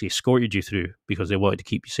who actually escorted you through because they wanted to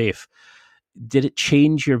keep you safe. Did it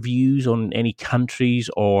change your views on any countries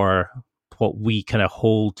or what we kind of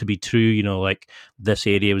hold to be true? Like this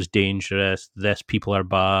area was dangerous, this people are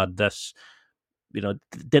bad, this.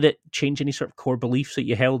 Did it change any sort of core beliefs that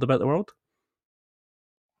you held about the world?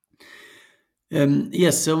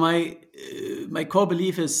 Yes. So my core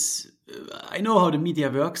belief is I know how the media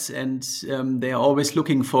works, and they are always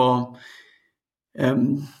looking for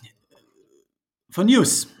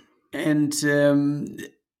news and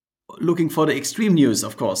looking for the extreme news,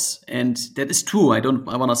 of course, and that is true. I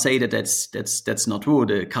want to say that that's not true.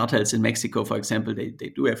 The cartels in Mexico, for example, they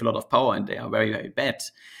do have a lot of power and they are very, very bad.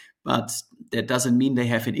 But that doesn't mean they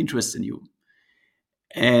have an interest in you.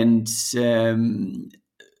 And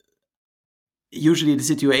usually the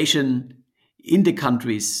situation in the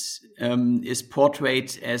countries is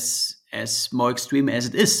portrayed as more extreme as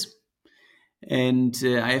it is. And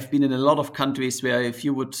I have been in a lot of countries where if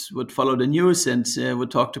you would follow the news and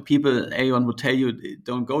would talk to people, everyone would tell you,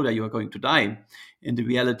 don't go there, you are going to die. And the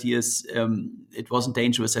reality is it wasn't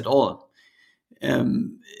dangerous at all,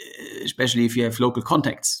 especially if you have local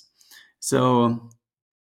contacts. So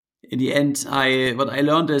in the end, what I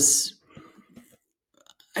learned is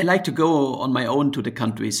I like to go on my own to the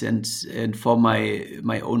countries and form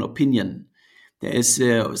my own opinion. There is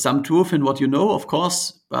some truth in what you know, of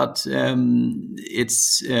course, but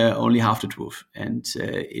it's only half the truth. And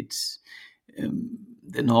it's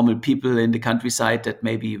the normal people in the countryside that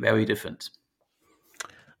may be very different.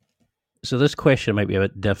 So this question might be a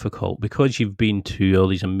bit difficult because you've been to all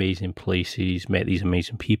these amazing places, met these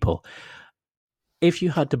amazing people. If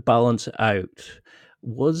you had to balance it out,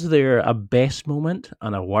 was there a best moment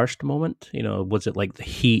and a worst moment? Was it like the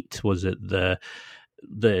heat? Was it the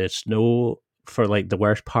snow for like the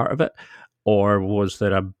worst part of it? Or was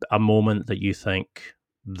there a moment that you think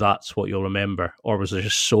that's what you'll remember? Or was there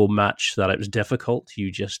just so much that it was difficult,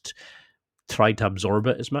 you just tried to absorb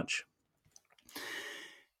it as much?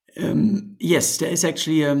 Yes, there is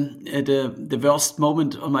actually the worst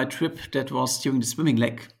moment on my trip. That was during the swimming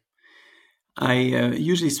leg. I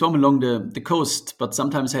usually swam along the coast, but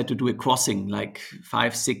sometimes I had to do a crossing, like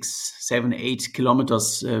 5, 6, 7, 8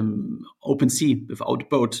 kilometers open sea without a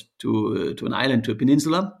boat to an island, to a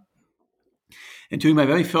peninsula. And during my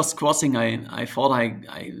very first crossing, I thought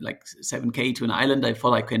I like 7K to an island. I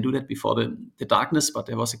thought I can do that before the darkness, but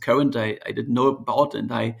there was a current I didn't know about,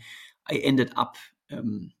 and I ended up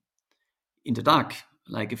in the dark,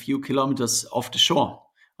 like a few kilometers off the shore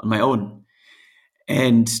on my own.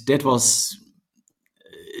 And that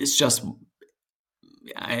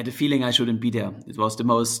I had a feeling I shouldn't be there. It was the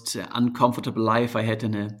most uncomfortable life I had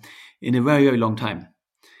in a very, very long time.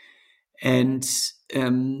 And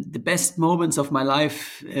the best moments of my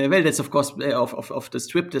life, well, that's of course of this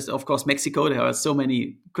trip. That's of course Mexico. There are so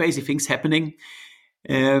many crazy things happening.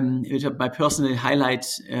 Which my personal highlight,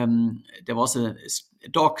 there was a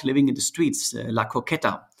dog living in the streets, La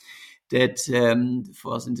Coqueta, that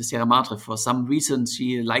was in the Sierra Madre. For some reason,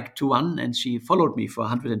 she liked to run, and she followed me for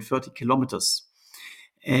 130 kilometers.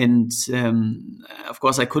 And of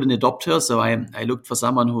course, I couldn't adopt her, so I looked for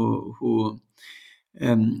someone who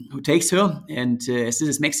takes her. And as this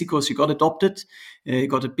is Mexico, she got adopted.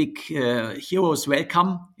 Got a big hero's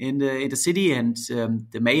welcome in the city, and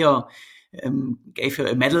the mayor gave her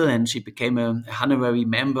a medal, and she became a honorary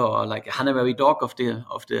member, or like a honorary dog of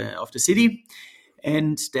the city.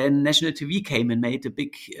 And then national TV came and made a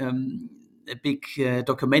big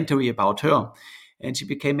documentary about her, and she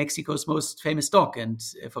became Mexico's most famous dog. And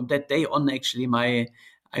from that day on, actually,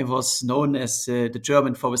 I was known as the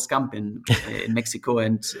German Forrest Gump in Mexico,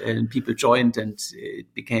 and people joined, and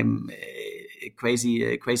it became a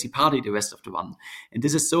crazy party the rest of the run. And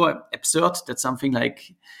this is so absurd that something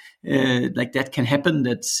like that can happen.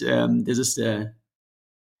 That this is the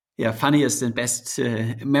funniest and best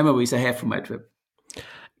memories I have from my trip.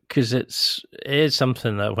 Because it is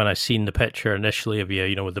something that when I seen the picture initially of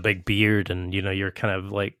you, with the big beard, and you're kind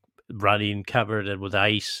of like running covered with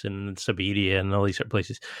ice in Siberia and all these sort of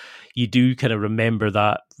places, you do kind of remember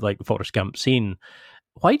that like Forrest Gump scene.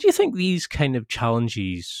 Why do you think these kind of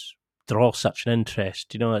challenges draw such an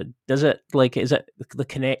interest? Is it the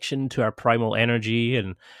connection to our primal energy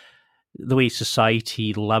and the way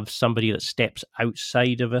society loves somebody that steps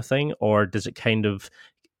outside of a thing, or does it kind of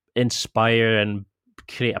inspire and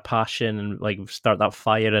create a passion and like start that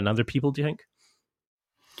fire in other people, do you think?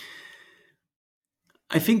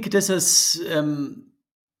 I think this is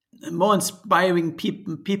more inspiring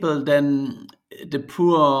people than the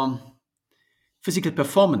poor physical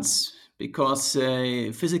performance. Because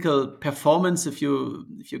physical performance, if you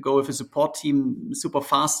go with a support team super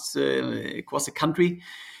fast across the country,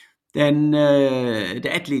 then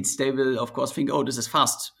the athletes, they will of course think, oh, this is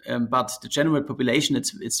fast. But the general population,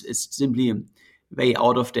 it's simply way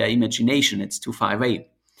out of their imagination. It's too far away.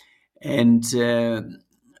 And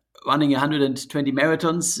running 120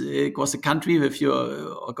 marathons across the country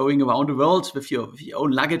or going around the world with your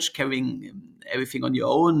own luggage, carrying everything on your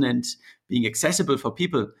own and being accessible for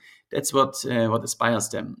people, that's what inspires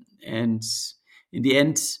them. And in the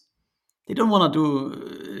end, they don't want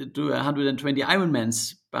to do 120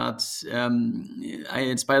 Ironmans, but I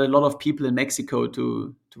inspired a lot of people in Mexico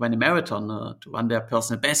to run a marathon, or to run their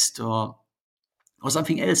personal best, or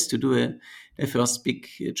something else, to do their first big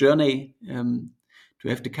journey, to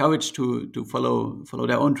have the courage to follow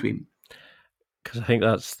their own dream. Because I think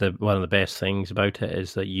that's one of the best things about it,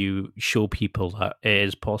 is that you show people that it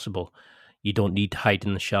is possible. You don't need to hide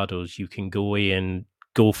in the shadows. You can go away and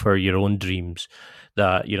go for your own dreams.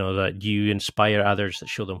 That you inspire others, that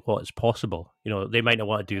show them what is possible. They might not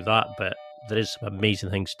want to do that, but there is some amazing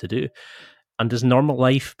things to do. And does normal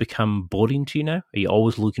life become boring to you now? Are you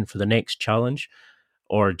always looking for the next challenge,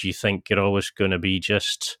 or do you think you're always going to be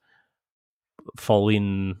just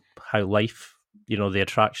following how life, the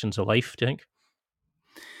attractions of life? Do you think?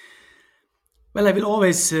 Well, I will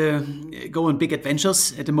always go on big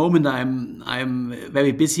adventures. At the moment, I'm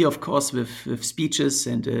very busy, of course, with speeches,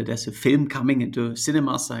 and there's a film coming into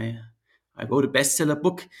cinemas. I wrote a bestseller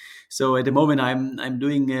book, so at the moment I'm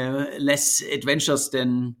doing less adventures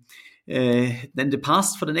than the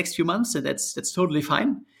past for the next few months, and that's totally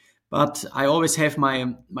fine. But I always have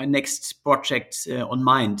my next project on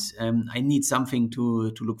mind. I need something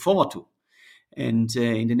to look forward to. And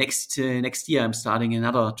in the next year, I'm starting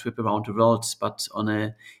another trip around the world, but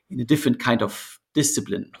in a different kind of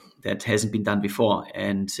discipline that hasn't been done before,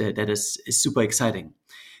 and that is super exciting.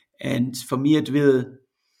 And for me, it will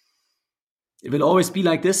always be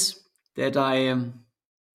like this, that I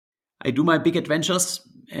do my big adventures,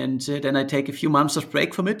 and then I take a few months of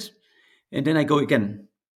break from it, and then I go again.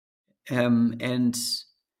 And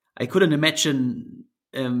I couldn't imagine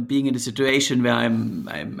being in a situation where I'm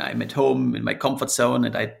at home in my comfort zone,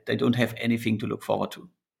 and I don't have anything to look forward to.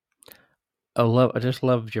 I just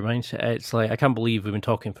loved your mindset. It's like, I can't believe we've been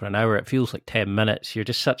talking for an hour. It feels like 10 minutes. You're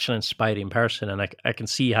just such an inspiring person, and I can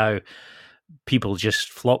see how people just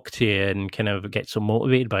flock to you and kind of get so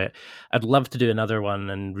motivated by it. I'd love to do another one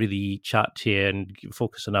and really chat to you and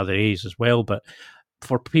focus on other areas as well. But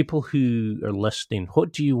for people who are listening,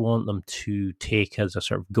 what do you want them to take as a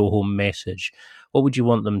sort of go-home message? What would you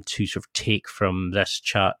want them to sort of take from this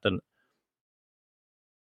chat?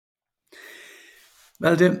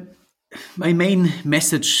 Well, my main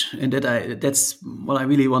message, and that's what I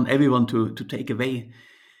really want everyone to take away,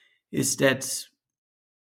 is that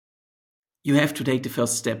you have to take the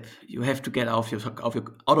first step. You have to get out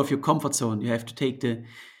of your comfort zone. You have to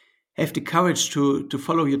have the courage to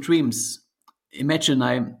follow your dreams. Imagine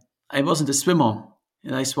I wasn't a swimmer,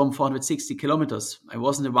 and I swam 460 kilometers. I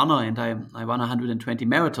wasn't a runner, and I ran 120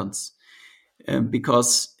 marathons,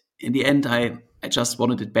 because in the end I just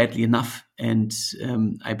wanted it badly enough, and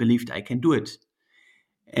I believed I can do it.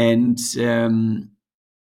 And you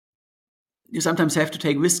sometimes have to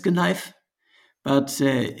take risk in life, but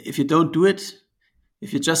if you don't do it,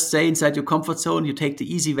 if you just stay inside your comfort zone, you take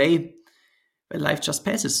the easy way, well, life just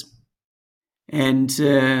passes. And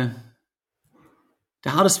the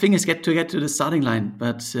hardest thing is to get to the starting line,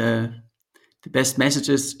 but the best message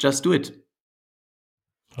is just do it.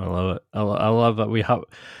 I love it. I love that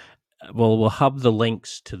we'll have the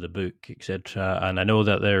links to the book, etc. And I know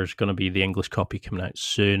that there's going to be the English copy coming out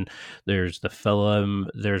soon. There's the film.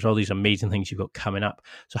 There's all these amazing things you've got coming up.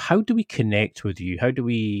 So how do we connect with you? How do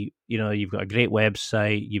we, you've got a great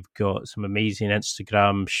website. You've got some amazing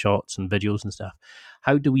Instagram shots and videos and stuff.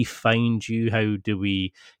 How do we find you? How do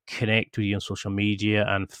we connect with you on social media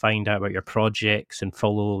and find out about your projects and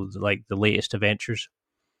follow the latest adventures?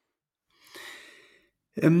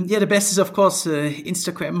 The best is, of course,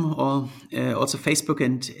 Instagram, or also Facebook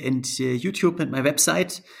and YouTube, and my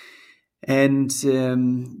website. And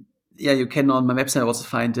you can on my website also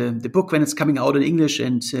find the book when it's coming out in English,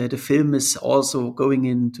 and the film is also going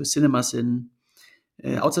into cinemas in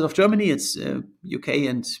outside of Germany. It's UK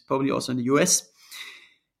and probably also in the US.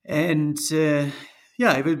 And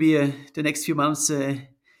I will be the next few months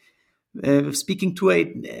speaking tour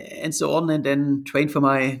and so on, and then train for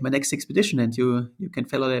my next expedition, and you can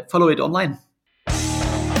follow it online.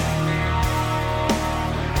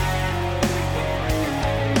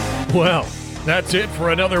 Well, that's it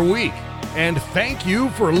for another week, and thank you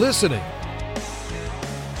for listening.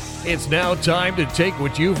 It's now time to take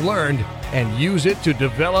what you've learned and use it to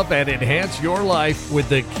develop and enhance your life with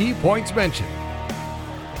the key points mentioned.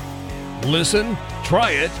 Listen,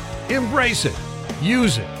 try it, embrace it,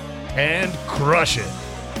 use it, and crush it.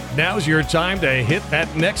 Now's your time to hit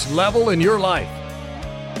that next level in your life.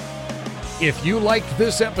 If you liked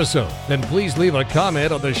this episode, then please leave a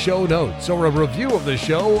comment on the show notes or a review of the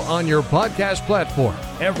show on your podcast platform.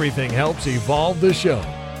 Everything helps evolve the show.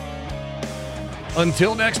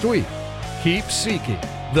 Until next week, keep seeking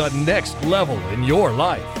the next level in your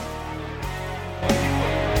life.